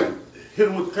motherfucking good. Hey, hit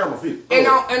him with the camera feet. And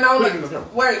on Put it in the camera.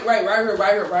 wait,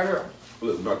 right here.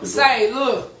 Look, knock this Say,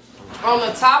 look, on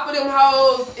the top of them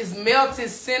hoes is melted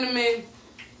cinnamon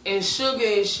and sugar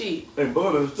and shit. up. And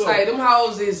butter and stuff. Say, them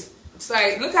hoes is,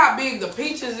 say, look how big the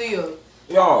peaches is.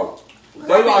 Y'all, Look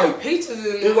they how big like, the peaches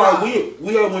in it's them like hoes.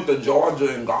 we had went to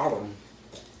Georgia and got them.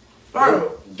 Right.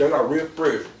 They got real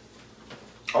fresh.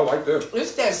 I like that.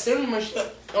 It's that cinnamon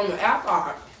shit on the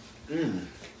outside. I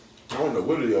don't know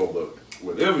what it is, but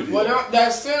whatever it is. Well,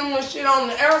 that cinnamon shit on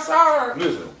the outside.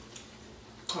 Listen.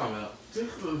 Come out.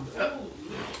 And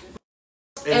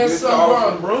this some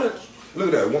all brunch. brunch. Look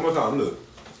at that. One more time.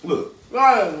 Look.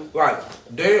 Right. Like,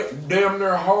 damn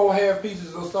near whole half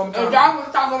pieces or something. If y'all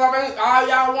was talking about me, all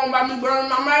y'all want about me burning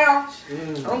my mouth,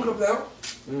 I don't give a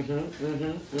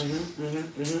damn.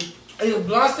 It's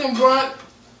Blunch and Brunch.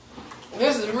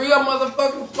 This is real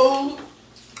motherfucking food.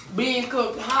 Being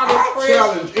cooked hot and I fresh.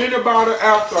 challenge anybody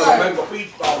out there Right. to make a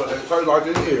peach cobbler that tastes like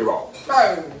this egg roll.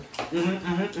 Right. We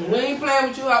ain't playing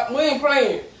with you. We ain't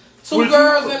playing. Two What you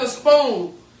girls doing? and a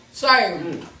spoon.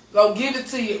 Same. Gonna give it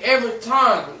to you every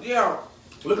time. Yeah.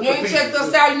 Look at You the ain't pieces. checked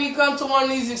us out, you need to come to one of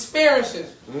these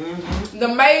experiences. The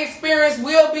May experience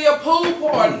will be a pool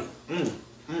party.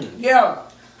 Yeah.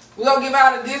 We're going to give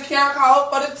out a discount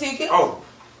code for the ticket. Oh,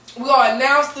 We're going to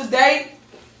announce the date.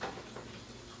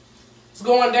 It's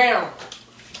going down.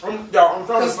 I'm trying to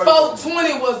Because say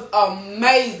 420 was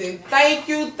amazing. Thank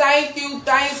you.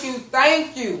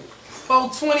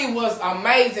 420 was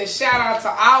amazing. Shout out to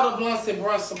all the Blunch and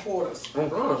Brunch supporters. I'm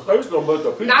trying to say something, but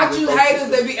the people. Not you haters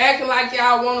that be acting like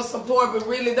y'all want to support but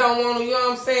really don't want to, you know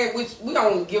what I'm saying? Which we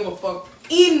don't give a fuck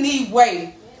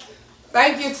anyway.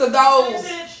 Thank you to those,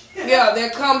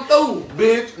 that come through.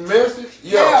 Bitch, message.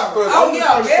 Yeah. Because Oh, I'm yeah,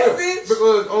 just trying to say- message.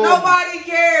 Because Nobody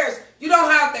cares. You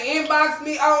don't have to inbox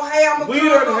me. Oh, hey, I'm a we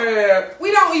done had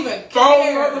We don't even 4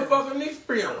 care. motherfucking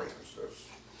experiences.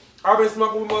 I've been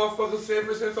smoking with motherfuckers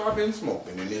ever since I've been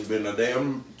smoking, and it's been a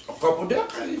couple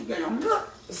decades, damn near.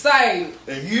 Say,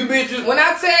 And you bitches, when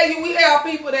I tell you we have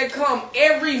people that come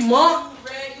every month,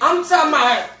 I'm talking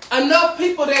about enough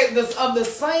people of the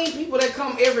same people that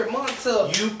come every month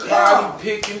to you cotton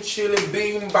picking, chili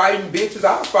bean biting bitches,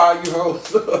 I'll fire you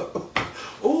hoes up.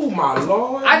 Oh my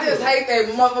lord. I just hate that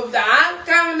motherfucker.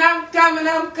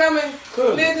 I'm coming.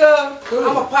 Cool. Nigga, Cool.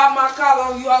 I'ma pop my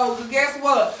collar on you all. But guess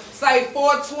what? Say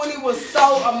 420 was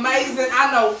so amazing.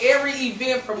 I know every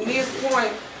event from this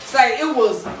point. Say it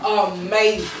was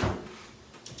amazing.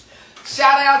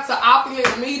 Shout out to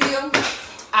Opulent Medium,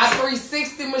 our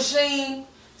 360 machine.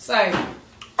 Say,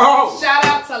 Oh, shout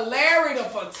out to Larry the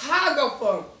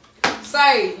photographer.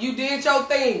 Say, you did your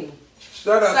thing.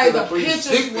 shout out say to the the pictures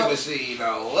 360 were- machine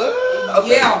though.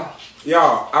 Okay. Yeah.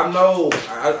 Y'all, I know,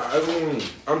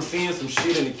 I'm seeing some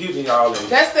shit in the kitchen, y'all, and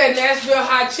That's that Nashville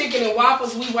hot chicken and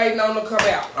waffles we waiting on to come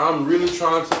out. I'm really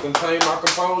trying to contain my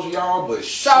composure, y'all, but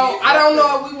So I don't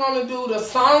know if we want to do the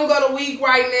song of the week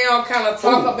right now, kind of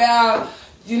talk about,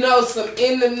 some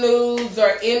in the news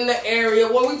or in the area.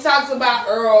 Well, we talked about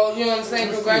Earl, you know what I'm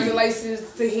saying?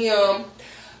 Congratulations to him.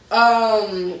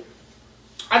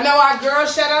 I know our girl,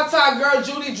 shout out to our girl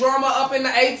Judy Drummer up in the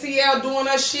ATL doing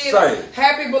her shit. Say.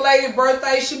 Happy belated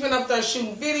birthday. She been up there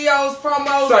shooting videos,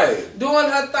 promos, Say. doing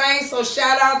her thing. So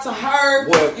shout out to her,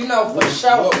 for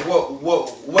sure.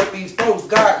 What these folks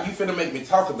got, you finna make me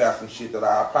talk about some shit that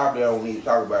I probably don't need to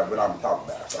talk about, but I'm talking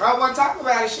about. So. I want to talk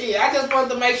about it, shit. I just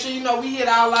wanted to make sure, we hit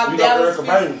all our You know Dallas Erica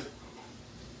Banks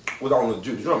was on the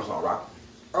Judy Drum song, right?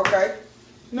 Okay.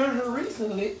 Now,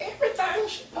 recently, everything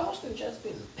she posted just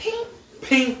been pink.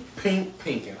 pink,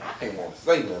 and I ain't want to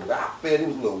say nothing, but I felt it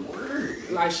was a little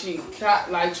weird. Like she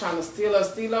caught, like trying to steal a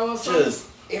stilo or something. Just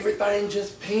everything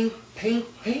just pink, and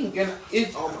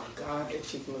it. Oh my God, that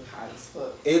chick look hot as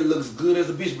fuck. It looks good as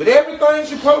a bitch, but everything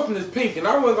she posting is pink, and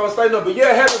I wasn't gonna say nothing. But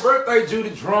yeah, happy birthday, Judy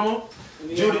Drummer.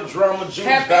 Yeah. Judy Drummer, Judy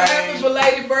Happy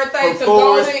belated birthday to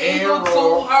Forrest Golden and Eagle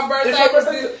Roll. too. Her birthday It's her was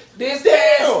birthday. this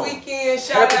Damn. past weekend.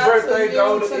 Shout Happy out birthday, to you,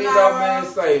 Golden Eagle, Tanara. man.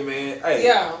 Say, man, hey,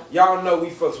 Yeah. y'all know we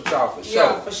fucks with y'all for sure.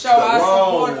 Yeah, for sure. The I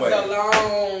long support way. the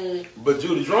long But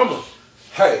Judy Drummer,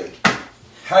 the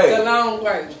hey, long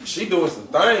way. she doing some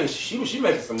things. She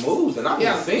making some moves, and I've been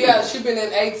Yeah, seeing. yeah, she been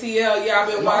in ATL. Yeah, I've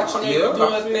been watching her do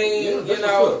her thing. Yeah, You that's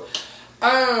know. what's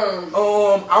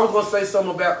up. I was gonna say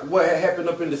something about what had happened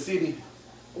up in the city.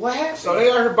 What happened? So they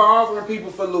out here bothering people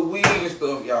for little weed and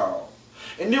stuff, y'all.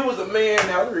 And there was a man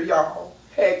out here, y'all,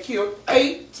 had killed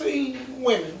 18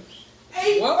 women.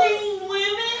 18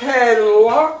 women? Had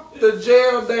locked the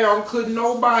jail down. Couldn't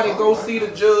nobody go see the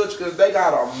judge because they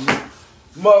got a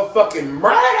motherfucking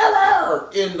murderer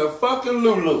in the fucking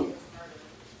Lulu.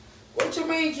 What you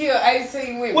mean kill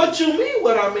 18 women? What you mean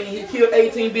what I mean? He killed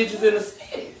 18 bitches in the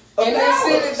city. In the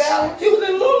city, Dallas? He was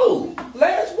in Lulu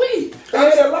last week. They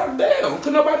had it locked down.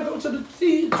 Could nobody go to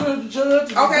the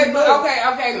judge? Okay, but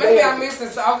okay. Maybe Yeah. I missed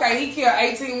this. Okay, he killed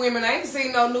 18 women. I ain't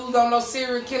seen no news on no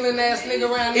serial killing ass nigga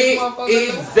around this motherfucker.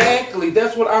 Exactly.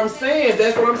 That's what I'm saying.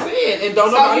 And don't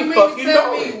So nobody you mean fucking to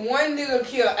tell know me it. one nigga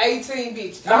killed 18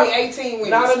 bitches? Not- 18 women.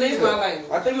 Not a Excuse my nigga.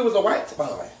 language. I think it was a white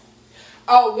boy.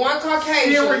 Oh, one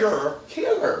Caucasian. Serial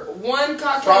killer. One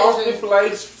Frosted Caucasian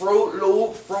Flakes, Fruit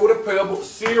Loop, Fruity Pebbles,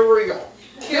 cereal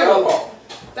killer.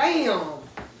 Damn. And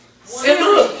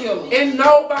Serial look, killer. and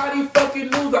nobody fucking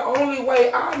knew. The only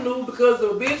way I knew because the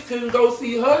bitch couldn't go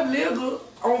see her nigga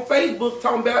on Facebook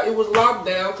talking about it was locked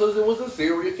down because it was a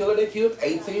serial killer that killed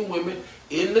 18 women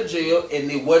in the jail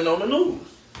and it wasn't on the news.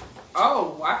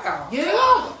 Oh, wow.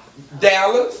 Yeah.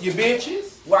 Dallas, you bitches.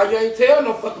 Why you ain't tell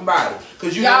no fucking body?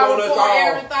 Because you Y'all don't want us report all.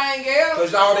 everything else.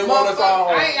 Because y'all didn't want us all.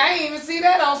 I ain't even see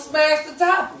that on Smash the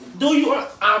Topic. Do you?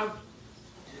 I'm.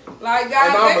 Like, And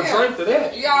I'm goddamn. a drink to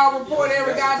that. Y'all report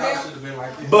every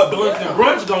goddamn. But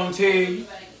Brunch gonna tell you.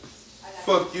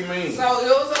 Fuck you mean? So it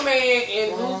was a man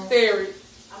in Ruth Theory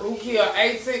who killed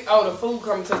 18. Oh, the food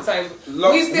coming to the table.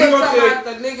 Look, We still we gonna talking about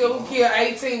the nigga who killed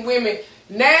 18 women.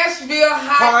 Nashville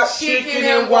hot chicken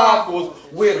and waffles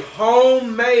with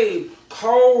homemade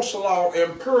coleslaw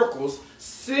and pickles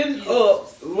sitting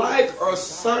up like a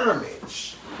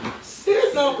sandwich.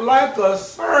 Sitting up like a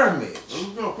sandwich.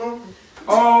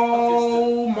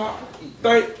 Oh my!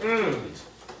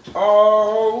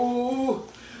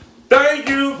 Thank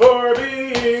you for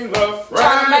being a friend.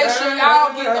 Trying to make sure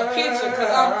y'all get the picture,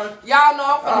 cause y'all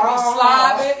know I'm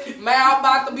gonna be slobbing. Mouth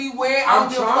about to be wet. I don't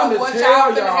give a fuck what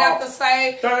y'all gonna have to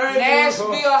say. Nashville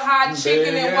hot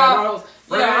chicken and waffles.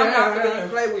 Yeah, I'm not gonna even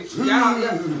play with you.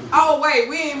 Oh wait,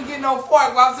 we ain't even getting no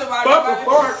fork while somebody. Fuck a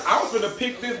fork. I was gonna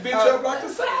pick this bitch up like a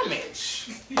sandwich.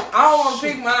 I don't want to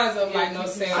pick mine up like no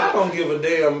sandwich. I don't give a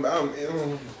damn.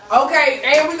 Okay,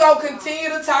 and we're going to continue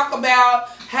to talk about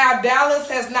how Dallas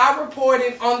has not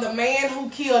reported on the man who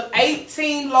killed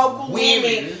 18 local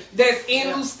women that's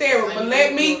in Lucero. But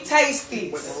let me taste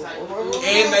this.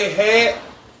 And they had.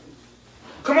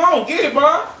 Come on, get it,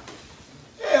 boy.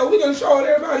 Yeah, we gonna show it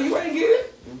everybody. You ain't get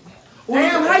it.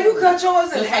 Damn, how you cut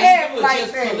yours in half like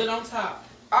Just put it that? on top.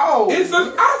 Oh, I said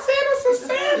it's a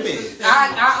sandwich.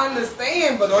 I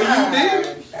understand, but No, you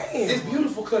did. Damn. It's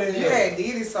beautiful cut in You here. had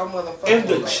did it so motherfucker. And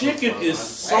the chicken is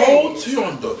so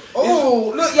tender.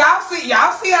 Oh, look, y'all see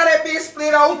how that bitch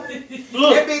split open?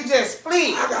 Look, That bitch just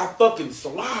split. I got fucking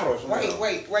sliders.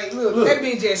 Wait, look. That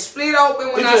bitch just split open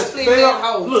when It I just split fell. that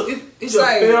hole. Look, it just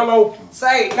Say. fell open.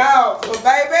 Say, no, but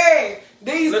baby,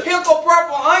 these pickle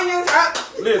purple onions,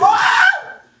 Listen. Wow!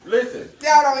 Listen.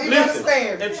 Y'all don't even Listen.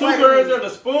 understand. And two Wait a girls minute.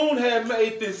 and a spoon had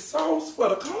made this sauce for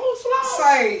the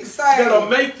coleslaw. Say. That'll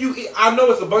make you eat. I know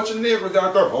it's a bunch of niggers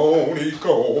out there. Oh, eat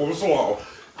coleslaw.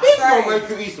 This Say. gonna make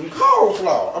you eat some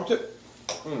coleslaw. I'm just.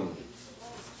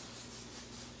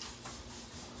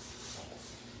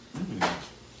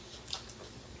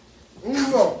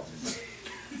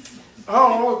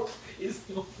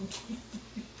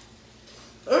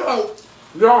 Oh,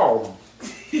 y'all.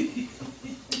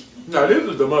 Now this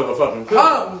is the motherfucking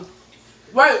cookie.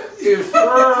 Wait. It's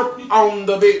served on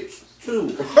the bitch too.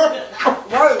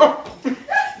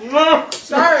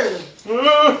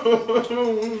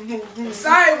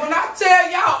 Say, when I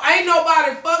tell y'all, ain't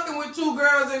nobody fucking with two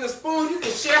girls in a spoon. You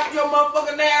can chef your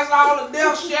motherfucking ass all to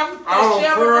death, chef. I don't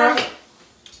care.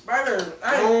 Baby,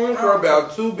 I don't care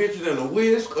about two bitches and a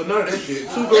whisk or none of that shit.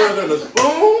 Two girls and a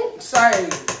spoon. Say.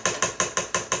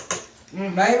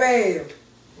 Baby.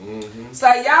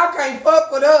 Say, y'all can't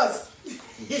fuck with us.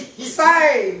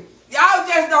 Say, y'all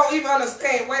just don't even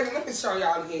understand. Wait, let me show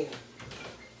y'all again.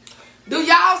 Do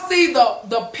y'all see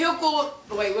the pickle?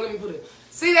 Wait, let me put it.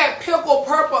 See that pickle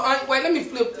purple? Wait, let me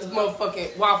flip this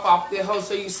motherfucking waffle off there, hoe,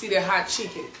 so you see that hot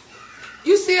chicken.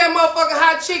 You see that motherfucking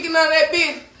hot chicken on that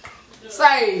bitch?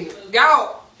 Say,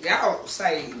 y'all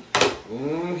say.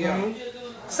 Yeah.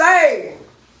 Say.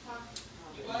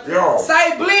 Yo.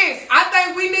 Say, Bliss, I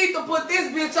think we need to put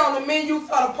this bitch on the menu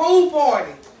for the pool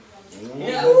party.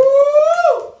 Yeah.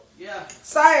 Woo! Yeah.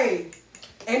 Say,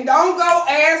 and don't go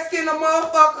asking the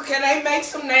motherfucker, can they make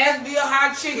some Nashville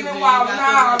hot chicken and wild?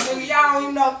 Nah, nigga, y'all don't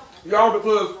even know. Y'all,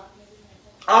 because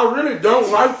I really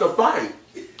don't like to fight.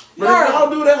 But No. if y'all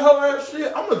do that whole ass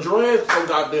shit, I'm going to drag some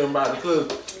goddamn body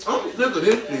because I'm sick of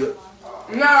this shit.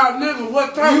 Nah, nigga,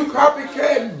 what time? You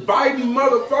copycat biting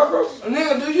motherfuckers.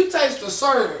 Nigga, do you taste the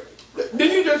syrup?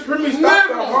 Did you just hear me stop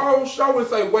the whole show and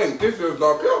say, wait, this is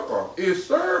the pickle. It's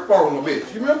syrup on the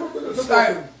bitch. You remember?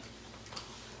 Say.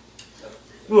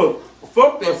 Look,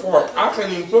 fuck that fart. I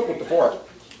can't even fuck with the fart.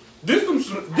 This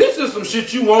is some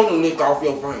shit you want to lick off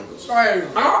your fingers. Say.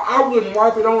 I wouldn't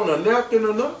wipe it on a napkin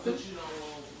or nothing.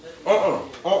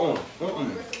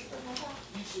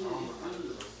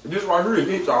 This right here is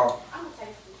it, y'all.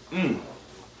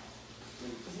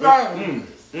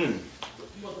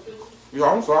 Yo,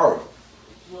 I'm sorry.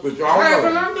 But y'all Hey, know.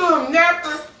 when I'm doing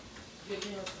napkin.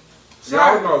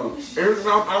 Y'all know. Every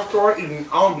time I start eating,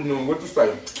 I don't be knowing what to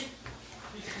say.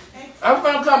 I'm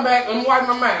gonna come back and wipe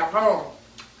my mouth. Hold on.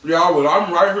 Y'all, well,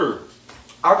 I'm right here.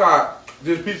 I got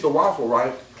this piece of waffle,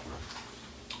 right?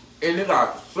 And it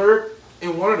got syrup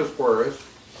in one of the squares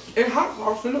and hot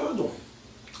sauce in the other one.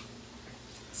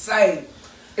 Say.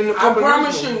 And the I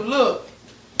promise combination- you, look.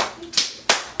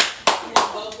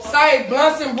 Say,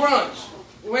 Blunts and Brunch.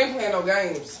 We ain't playing no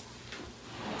games.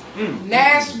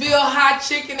 Nashville hot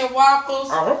chicken and waffles.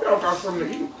 I hope y'all got something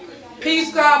to eat.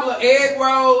 Peach cobbler egg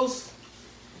rolls.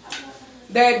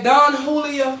 That Don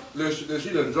Julia. That she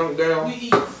done drunk down.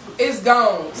 It's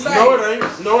gone. Say. No, it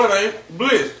ain't. No, it ain't.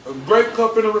 Bliss, a grape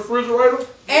cup in the refrigerator.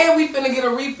 And we finna get a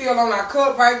refill on our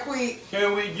cup right quick.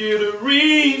 Can we get a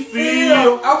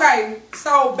refill? Okay,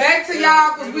 so back to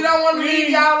y'all, because we don't want to leave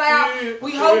y'all out.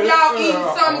 We hope y'all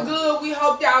eating something good. We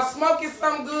hope y'all smoking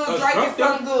something good, drinking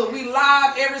something good. We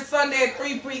live every Sunday at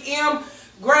 3 p.m.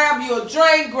 Grab you a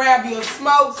drink, grab you a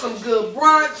smoke, some good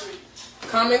brunch.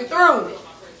 Coming through.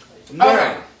 Now,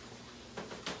 Okay.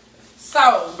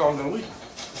 So, song of the week.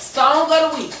 song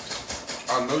of the week.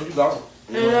 I know you got it.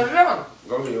 Yeah.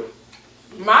 Go ahead.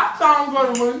 My song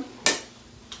of the week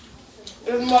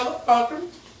is motherfucking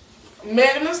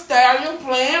Megan Thee Stallion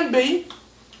Plan B.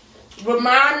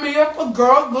 Remind me of a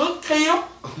girl, good Kim.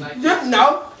 Just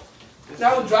no.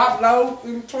 No, drop low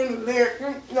in between the lyrics.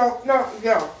 No.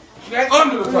 That's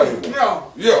Under the table.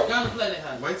 No. Yeah. Y'all play that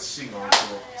hoe. Wait till she gonna do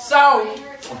it. So,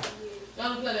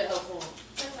 Y'all play that hoe for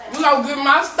him. we gonna get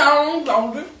my song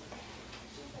on it.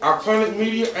 Iconic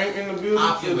Media ain't in the building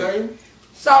I feel today.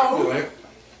 So,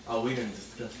 Oh, we didn't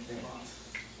discuss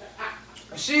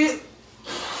that. she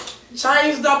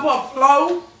changed up her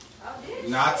flow.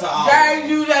 Not to all. Gave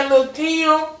you that little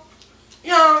Kim. You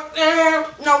know what I'm saying?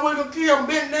 You know, with the Kim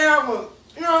been there, but,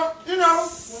 you know.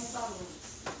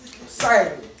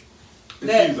 Same.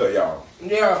 It's Caesar, y'all.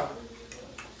 Yeah.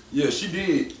 Yeah, she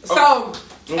did. So,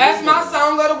 that's my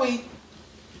song of the week.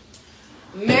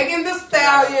 Megan Thee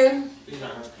Stallion,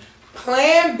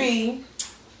 Plan B.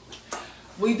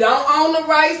 We don't own the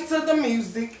rights to the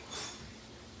music.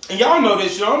 And y'all know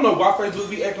this shit. I don't know why Facebook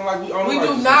be acting like we own We the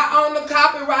do rights. not own the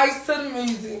copyrights to the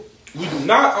music. We do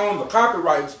not own the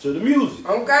copyrights to the music.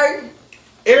 Okay?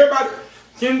 Everybody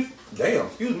can,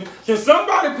 excuse me. Can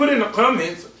somebody put in the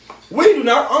comments, we do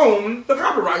not own the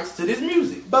copyrights to this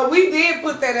music. But we did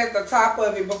put that at the top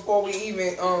of it before we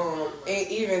even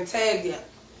tagged it.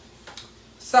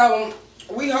 So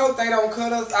we hope they don't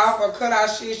cut us off or cut our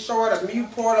shit short or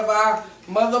mute part of our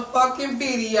motherfucking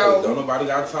video. Don't nobody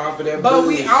got time for that. But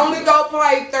we bullshit. only go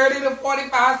play 30 to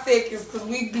 45 seconds because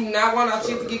we do not want our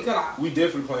shit to get cut off. We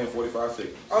definitely playing 45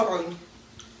 seconds. Okay.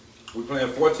 We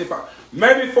playing 45,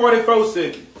 maybe 44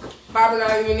 seconds. Probably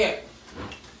not even that.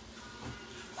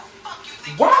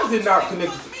 Why is it not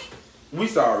connected? We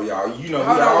sorry, y'all. You know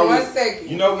Hold we on always. 1 second.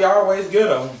 You know we always get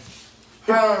them.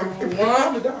 One.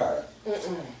 Probably died.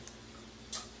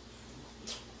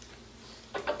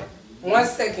 1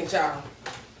 second, y'all.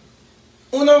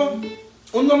 Uno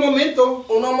momento.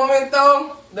 Uno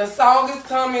momento. The song is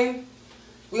coming.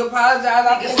 We apologize.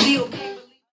 I think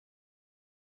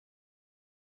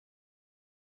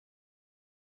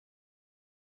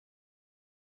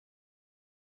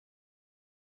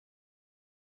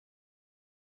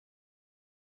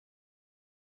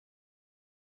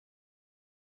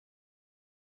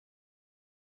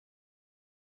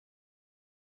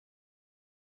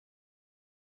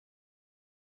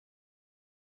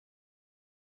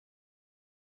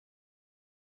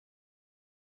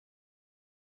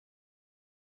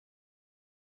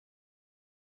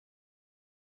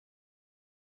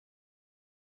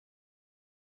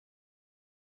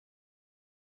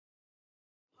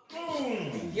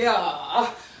Yeah.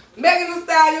 Megan Thee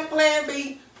Stallion, Plan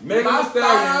B. Megan My Thee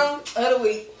Stallion. song of the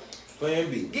week.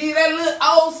 Plan B. Give you that little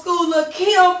old school little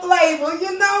Kim flavor,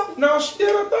 you know? No, she did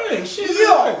her thing. She did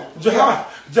Yeah. her thing.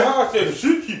 Jahad said if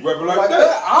she keep rapping like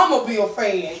that, I'ma be a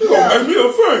fan. she gonna make me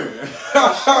a fan.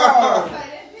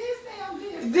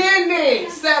 Then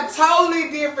next, that's totally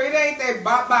different. It ain't that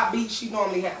bop bop beat she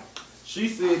normally have. She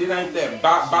said it ain't that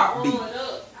bop bop beat.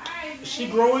 She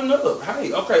growing up.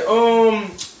 Hey, okay.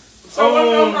 So what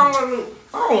else gonna do?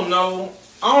 I don't know.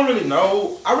 I don't really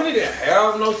know. I really didn't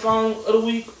have no song of the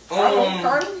week.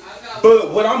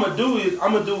 But what I'm gonna do is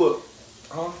I'm gonna do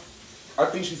a. I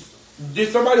think she's. Did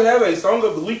somebody have a song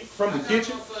of the week from the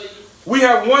kitchen? We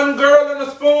have one girl and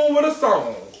a spoon with a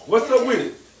song. What's up with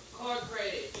it? Car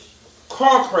crash.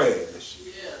 Car crash.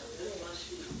 Yeah, that's my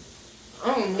shit.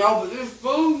 I don't know, but this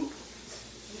food.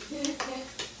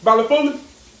 Balafuli?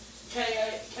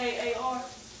 K-A-R.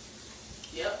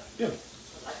 Yep. Yeah.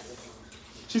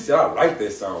 She said, I like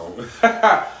that song.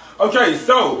 Okay,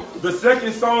 so the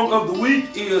second song of the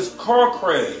week is Car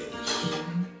Crash.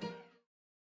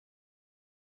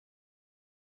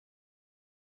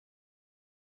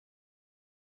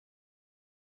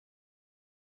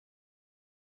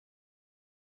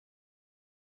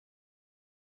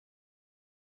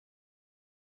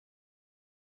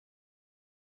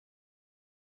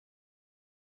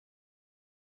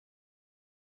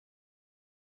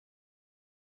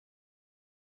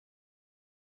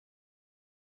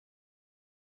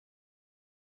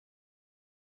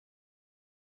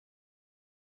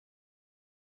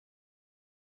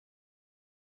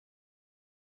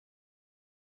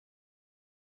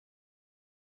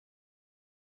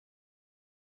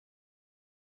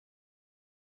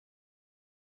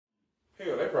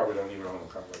 Hell, they probably don't even own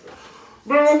a copy like that.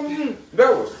 But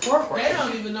that was Car Crash. They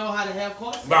don't even know how to have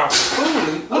cars.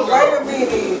 Balafuli? Wait a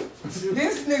minute.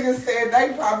 This nigga said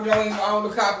they probably don't even own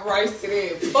the copyrights to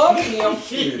that. Fuck him.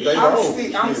 Shit, they I'm don't.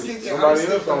 sick. I'm sick. Somebody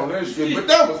else on that shit. But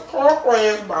that was Car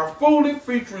Crash by Foley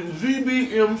featuring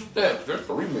ZBM Steps. That's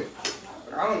the remix.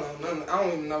 I don't know nothing. I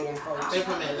don't even know them folks. They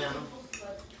from Atlanta.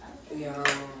 Yeah.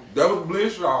 That was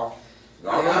Bliss, y'all.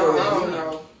 I don't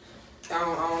know. I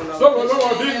don't know. So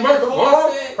I didn't make a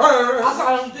ball. I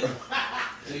saw him.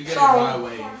 You get it my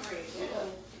way.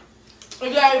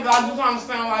 Yeah, if I do something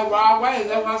sound like Wild Wave,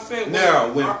 that's what I said.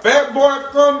 Now, when Fat Boy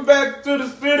come back to the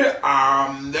city,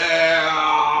 I'm there.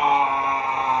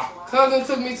 Cousin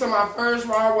took me to my first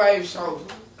Wild Wave show.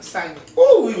 Singing.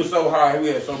 Ooh, we was so high. We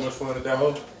had so much fun at that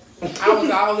hoe. I was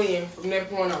all in from that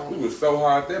point on. We was so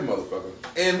high at that motherfucker.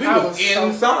 And we I was was so-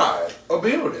 inside a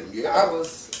building. Yeah. I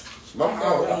was Smoking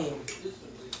all all in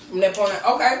from that point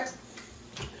on. Okay.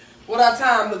 What our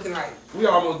time looking like? We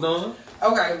almost done.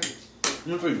 Okay.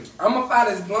 Let me see. I'm gonna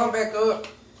fire this blunt back up.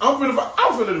 I'm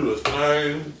finna do the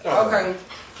same. Okay.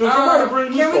 Can somebody bring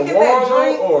me can we some get that water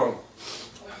drink? or?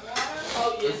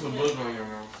 Oh, yes. It's a book on your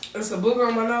mouth. It's a booger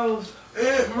on my nose.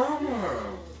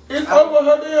 Mama. It's over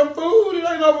her damn food. It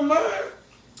ain't over mine.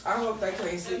 I hope they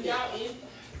can't see it. Y'all in?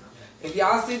 If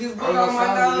y'all see this booger on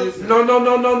my nose,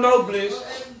 No, Bliss.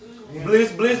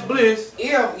 Bliss.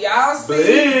 if y'all see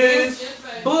Bliss. this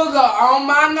booger on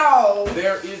my nose,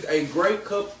 There is a gray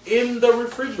cup in the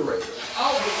refrigerator.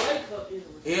 Oh, the wake up is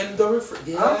In the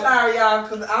refrigerator. I'm sorry y'all,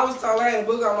 cause I was told I had a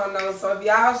booger on my nose. So if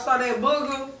y'all saw that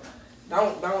booger,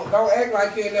 don't act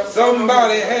like you ain't never saw no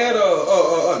Somebody booger. had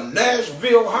a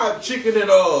Nashville hot chicken and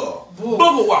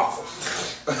booger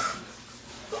waffles.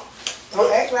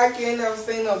 Don't act like you ain't never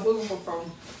seen no booger before.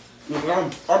 Look,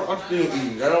 I'm still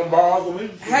eating. That don't bother me.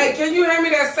 Hey, can you hand me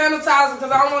that sanitizer?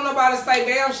 Cause I don't want nobody to say,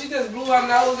 damn, she just blew her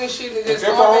nose and shit and just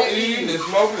Kept all on that eating and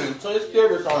smoking and touched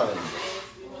everything.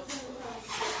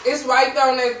 It's right there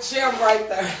on that shelf right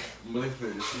there.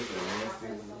 Listen, this is a nasty.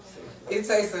 It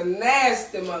tastes a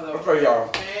nasty mother. Okay, y'all.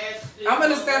 nasty. I'm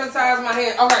gonna sanitize my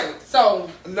hand. Okay, so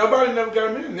Nobody never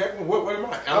got me a neck. What am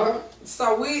I? okay,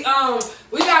 so we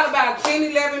got about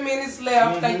 10-11 minutes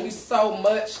left. Thank you so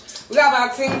much. We got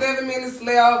about 10-11 minutes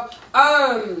left.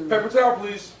 Paper towel,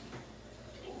 please.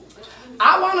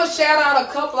 I want to shout out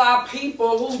a couple of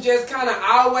people who just kind of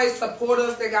always support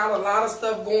us. They got a lot of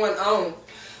stuff going on,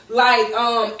 like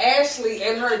Ashley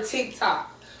and her TikTok.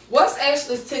 What's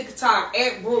Ashley's TikTok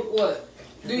at Brooke? What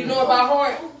do you know about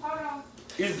heart?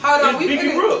 Hold on, we Biggie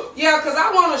finna- Brooke. Yeah, because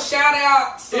I want to shout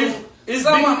out It's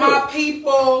some Biggie of my Brooke.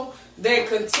 people that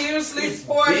continuously It's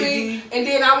support me, Biggie. and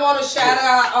then I want to shout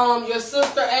out your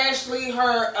sister Ashley,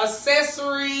 her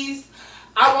accessories.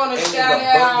 I want to And shout the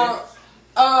out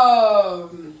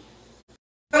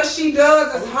What she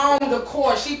does is home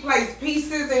decor. She places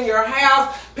pieces in your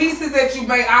house, pieces that you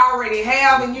may already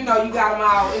have, and you know you got them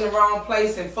all in the wrong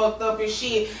place and fucked up and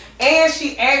shit. And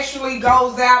she actually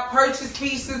goes out, purchase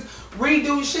pieces,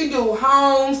 redo. She do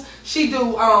homes. She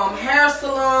do hair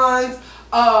salons.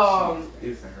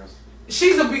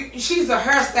 She's a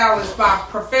hairstylist by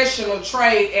professional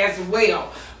trade as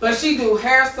well. But she do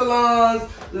hair salons,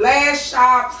 lash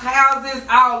shops, houses,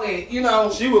 all that. You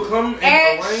know. She will come and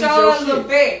at arrange Sean your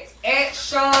Levette, at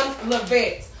Sean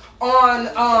Levette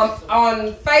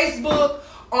on Facebook,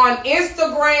 on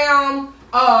Instagram,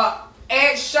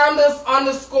 at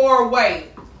Shonda's_way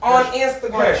on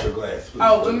Instagram. Pass your glass, please.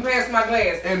 Oh, let me pass my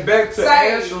glass. And back to Say-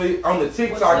 Ashley on the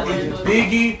TikTok is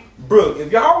Biggie Brooke.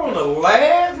 If y'all want to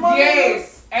laugh,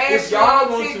 Yes, if Ashley y'all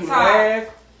on want to TikTok. laugh,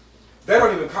 they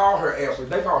don't even call her Ashley.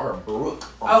 They call her Brooke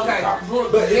on Okay, TikTok.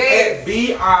 Brooke, But yes.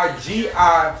 it's at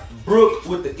BIGI Brooke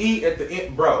with the E at the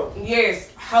end, bro. Yes,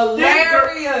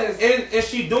 hilarious. And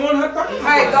she doing her thing.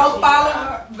 Hey, go follow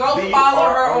her. Go follow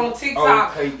her on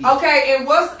TikTok. B-R-O-O-K-E. Okay, and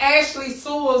what's Ashley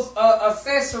Sewell's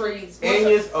accessories?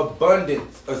 Anya's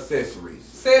Abundance Accessories.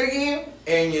 Say it again.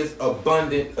 Anya's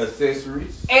Abundant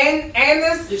Accessories. And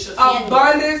this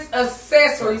Abundance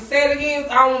Accessories. Say it again.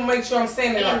 I want to make sure I'm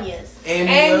saying it right.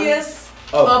 Anya's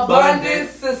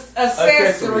Abundance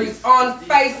Accessories on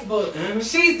Facebook. Mm-hmm.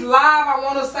 She's live. I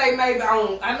want to say maybe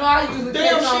on. I know I usually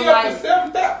Damn, catch on she up like. to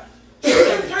 7,000. She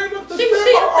came up to She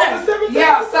 7,000.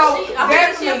 Yeah, so She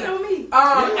definitely.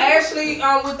 up to me. Ashley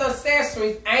with the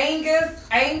accessories. Angus.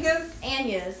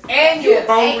 Anyas. You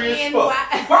hungry as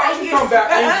fuck. Why are you talking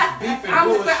about Anya's beef and I'm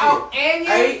bullshit? saying,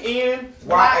 Angus.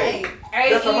 A-N-Y-A.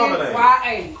 That's her mama name.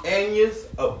 A-N-Y-A. Anya's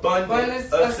Abundance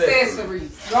Abundance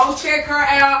Accessories. Go check her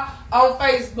out on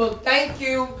Facebook. Thank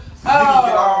you. You can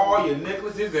get all your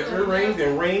necklaces and earrings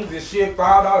and rings and shit, $5.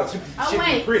 Oh Shit be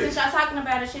wait, pretty. since y'all talking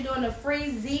about it, she's doing a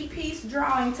free Z-piece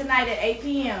drawing tonight at 8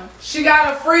 p.m. She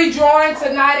got a free drawing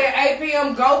tonight at 8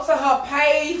 p.m. Go to her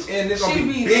page. And it's gonna She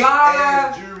be be big live.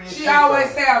 ass jewelry and She shit,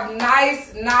 always so. have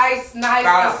nice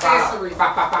accessories.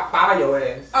 Follow your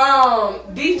ass.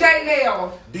 DJ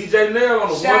Nell. DJ Nail on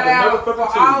the Shout out for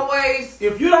motherfucker too. always.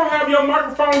 If you don't have your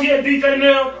microphone yet, DJ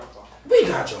Nail, we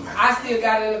got your microphone. I still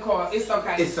got it in the car. It's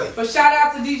okay. It's safe. But shout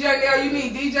out to DJ Nell. You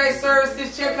need DJ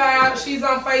services. Check her out. She's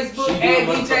on Facebook She at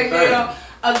doing DJ motherfucking Nell.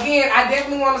 Again, I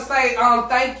definitely want to say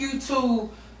thank you to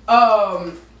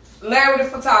Larry the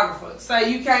photographer.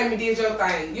 Say you came and did your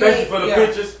thing. Thank you for the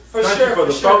pictures. For Thank sure, you for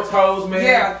the photos, man.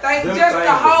 Yeah, thank Them just the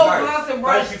things whole was Blunts and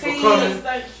nice. Brunch Thank you team. for coming.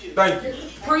 Thank you. Thank you.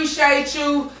 Appreciate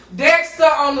you. Dexter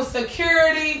on the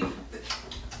security.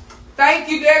 Thank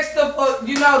you, Dexter, for,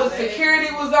 the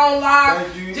security was on live.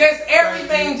 Thank you. Just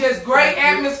everything, just great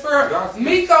Thank you. atmosphere. Y'all see-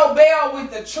 Miko Bell with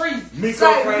the trees. Miko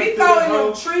Say, came Miko through and the them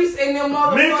whole- trees and them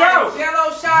motherfucking Miko,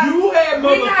 jello shots. you had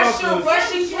We not sure motherfuckers.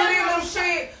 what she put in them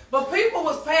shit, but people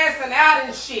was passing out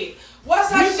and shit. What's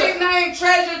her Miko- shit name?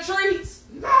 Treasure Trees?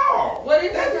 No. What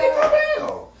is That's that? Miko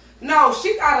Bell. No,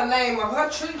 she got a name of her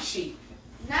tree sheet.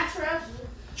 Not treasure.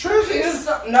 Treasure It's is.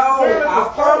 no, Where I the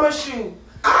promise you.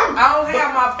 I don't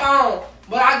have my phone,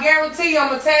 but I guarantee you I'm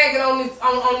gonna tag it on this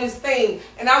on this thing.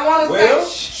 And I want to Well,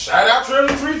 say, shout out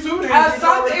Treasure Tree too. Then. it's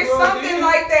something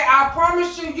like that. I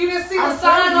promise you. You didn't see the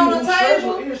sign on the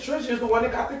table. Treasure is the one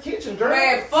that got the kitchen, girl.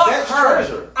 Man, fuck That's her.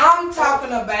 Treasure. I'm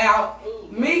talking about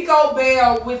Miko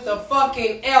Bell with the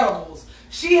fucking edibles.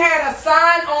 She had a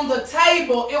sign on the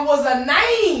table. It was a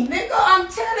name, nigga. I'm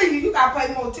telling you, you gotta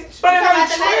pay more attention. But Talking about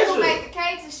it's the lady who Treasure. make the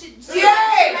cakes and shit.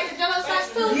 Yes. She make the jello shots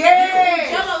too. Yes.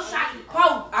 Jello shots.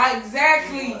 Poke.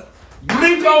 Exactly.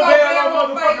 Miko Bell Bell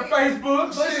on motherfucking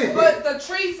Facebook. Shit. But the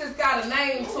trees has got a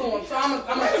name to them, so I'm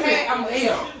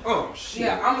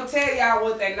gonna tell y'all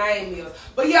what that name is.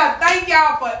 But yeah, thank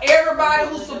y'all for everybody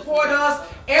who support us,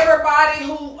 everybody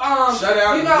who Shout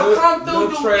out Lil- come through, Lil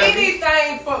do Travis.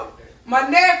 anything for my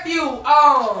nephew,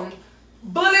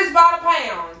 Bullets by the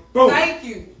Pound. Boom. Thank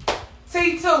you.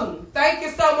 T2, thank you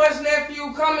so much,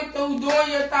 nephew, coming through, doing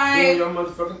your Doing thing. your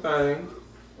motherfucking thing.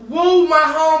 Woo, my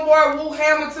homeboy, Woo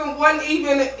Hamilton, wasn't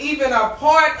even a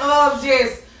part of,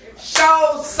 just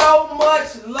showed so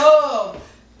much love.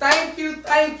 Thank you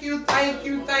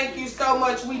so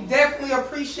much. We definitely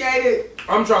appreciate it.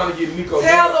 I'm trying to get Miko.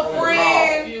 Tell Bell a on the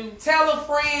friend, tell a And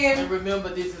friend, remember,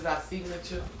 this is our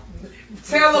signature.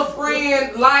 tell a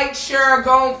friend, like, share,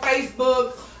 go on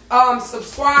Facebook,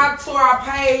 subscribe to our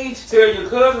page. blog. Tell your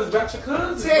cousins about your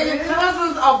cousins. Tell your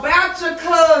cousins about your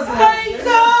cousins. Hey,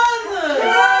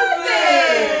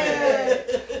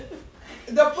 Cousin!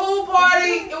 The pool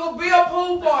party, it will be a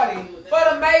pool party for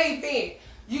the May event.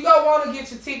 You gonna want to get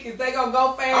your tickets. They gonna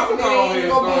go fast I'm and gonna then go ain't ahead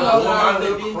gonna be and no start line.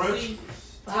 doing my little crunch.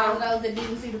 For all of those that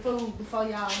didn't see the food before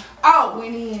y'all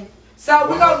went in. So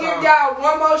we're going to give y'all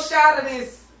one more shot of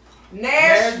this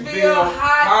Nashville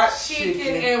hot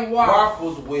chicken and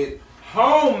waffles with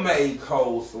homemade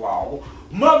coleslaw.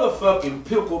 Motherfucking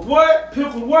pickled what?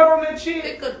 Pickled what on that shit?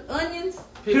 Pickled onions.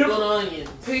 Pickled onions.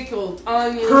 Pickled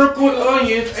onions. Pickled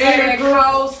onions. And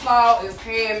coleslaw is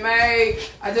handmade.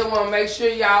 I just want to make sure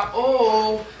y'all,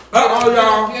 y'all.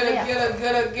 Get a.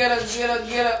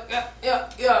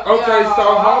 Okay, so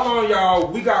hold on, y'all.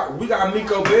 We got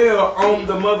Miko Bell on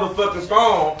the motherfucking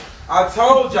phone. I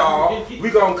told y'all we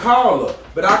gonna call her,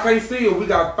 but I can't see her. We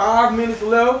got 5 minutes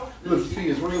left. Look, you see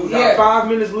it's real. We got 5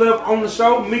 minutes left on the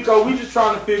show. Miko, we just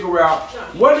trying to figure out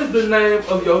what is the name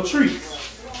of your treats.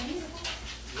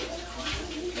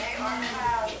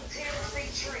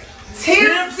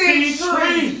 Tipsy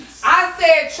Treats. I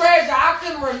said treasure. I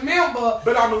couldn't remember.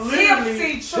 But I'm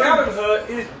literally telling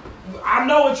her I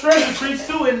know a treasure treats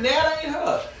too, and that ain't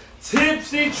her.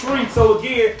 Tipsy Treats. So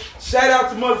again, shout out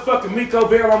to motherfucking Miko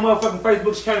Bell on motherfucking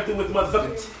Facebook. She came through with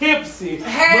motherfucking Tipsy.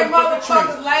 Hey,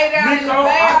 motherfuckers lay down Miko, in the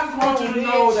bathroom. I just want you to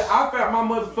know that I found my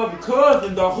motherfucking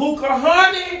cousin, the hookah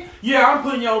honey. Yeah, I'm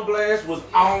putting you on blast. Was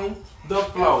on the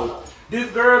floor. This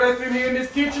girl that's in here in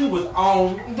this kitchen was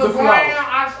on the floor.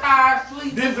 I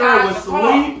sleep. This girl was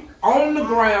asleep on the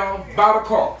ground by the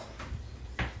car.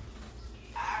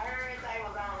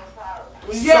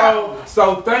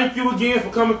 So thank you again for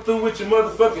coming through with your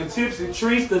motherfucking Tipsy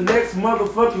Treats. The next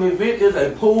motherfucking event is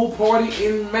a pool party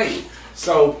in May.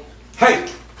 So, hey,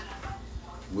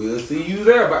 we'll see you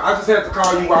there. But I just had to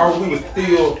call you while we were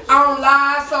still on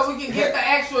live so we can get the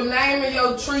actual name of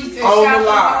your treats and on shout the them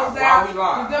live. hoes out.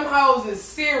 While we live. Them hoes is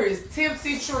serious.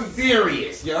 Tipsy Treats.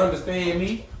 Serious. You understand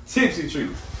me? Tipsy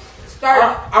Treats.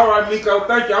 Start. All right, Miko.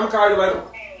 Thank you. I'm going to call you later.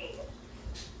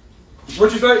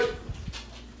 What you say?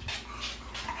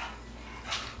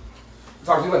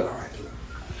 Talk to you later. All right.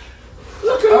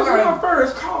 Look at my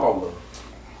first caller.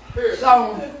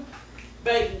 So,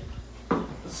 baby.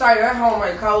 Sorry, that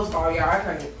homemade coleslaw, y'all.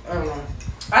 I don't know.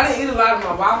 I didn't eat a lot of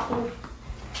my waffles.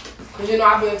 Because, you know,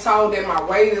 I've been told that my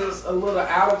weight is a little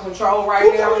out of control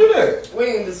right now. Who told you that? We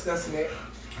ain't discussing that.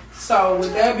 So,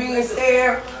 with that being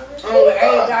said, I'm only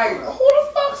ate like who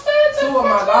the fuck said that? 2 of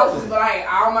my waffles, but I ate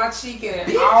all my chicken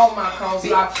and all my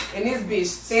coleslaw. And this bitch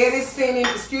steady sending,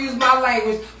 excuse my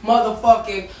language,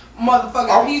 motherfucking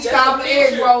peach cobbler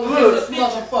egg rolls in this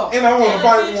motherfucker. And I want to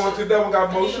bite one because that one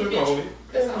got more sugar on it.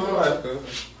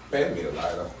 Pass me the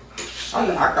lighter. I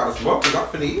got a smoke because I'm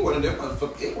finna eat one of them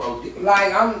motherfucking egg rolls.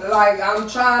 I'm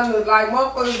trying to,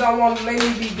 motherfuckers don't want to let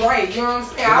me be great. You know what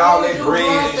I'm saying? I want to do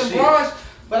brunch and brunch,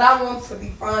 but I want to be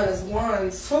fine as one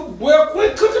too. Well,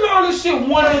 quit cooking all this shit.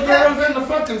 One of the girls in the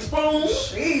fucking spoon.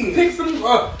 Shit. Pick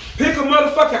a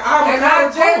motherfucking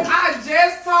avocado. And I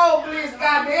just told this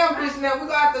goddamn bitch that we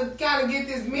got to kind of get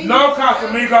this meat. No,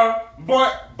 Casamigos. Boy,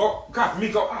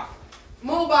 Casamigos out.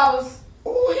 Move Bobbers.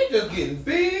 Oh, he just getting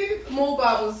big. Move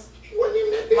Bobbers.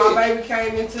 My baby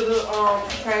came back into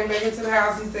the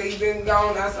house. He said he been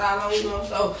gone outside long enough.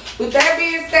 So with that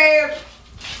being said,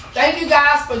 thank you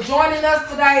guys for joining us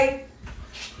today.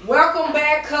 Welcome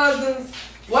back, cousins.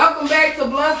 Welcome back to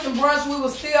Blunts and Brunch. We were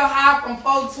still high from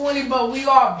 420, but we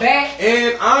are back.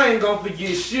 And I ain't gonna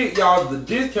forget shit, y'all. The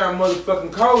discount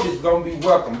motherfucking code is gonna be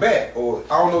welcome back. Or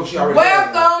I don't know if she already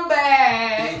welcome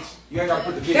back. Bitch, you ain't gotta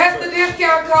put the bitch. That's the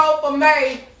discount code for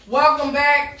May. Welcome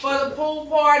back for the pool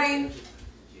party.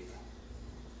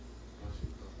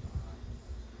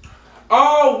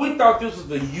 Oh, we thought this was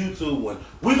the YouTube one.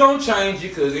 We gonna change it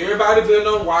because everybody been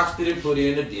on watched it and put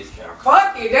in the discount code.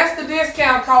 Fuck it, that's the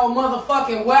discount code,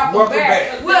 motherfucking welcome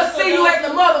back. We'll see you at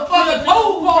the motherfucking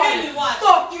pool party.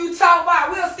 Fuck you talk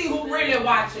about. We'll see who really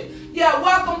watching. Yeah,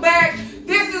 welcome back.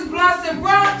 This is Blunts and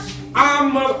Brunch.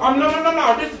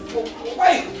 No. This is,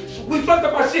 wait, we fucked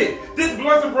up our shit. This is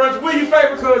Blunts and Brunch. We're your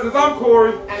favorite cousins. I'm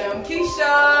Corey. And I'm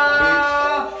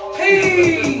Keisha.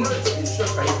 Peace. It's your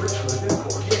favorite cousin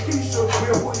Corey. Keisha,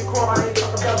 we'll put your call. I ain't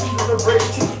talking about these are the bread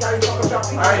cheese. I ain't talking about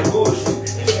pizza. I ain't bullshit.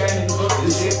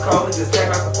 This shit called just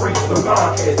came out the free. The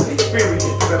podcast experience.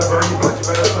 You better burn your blood. You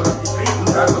better turn up your feet. We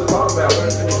got to talk about. We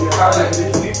finna get hot like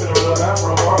this. We finna run out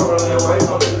from all running away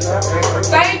from this happening.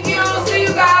 Thank you. See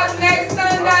you guys next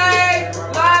Sunday.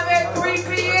 Live at 3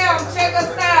 p.m. Check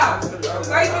us out.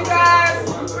 Thank you guys.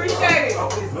 Appreciate it.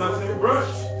 It's Blunts and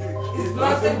Brunch. It's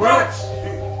Blunts and Brunch.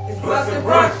 It's Blunts and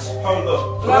Brunch. Hold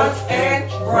up. Blunts and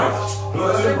Brunch.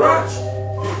 Blunts and Brunch.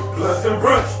 Blunts and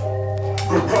Brunch.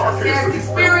 The podcast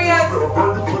experience. Better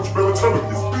burn your blood. You better tell them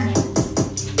this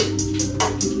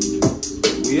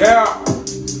beat. We out.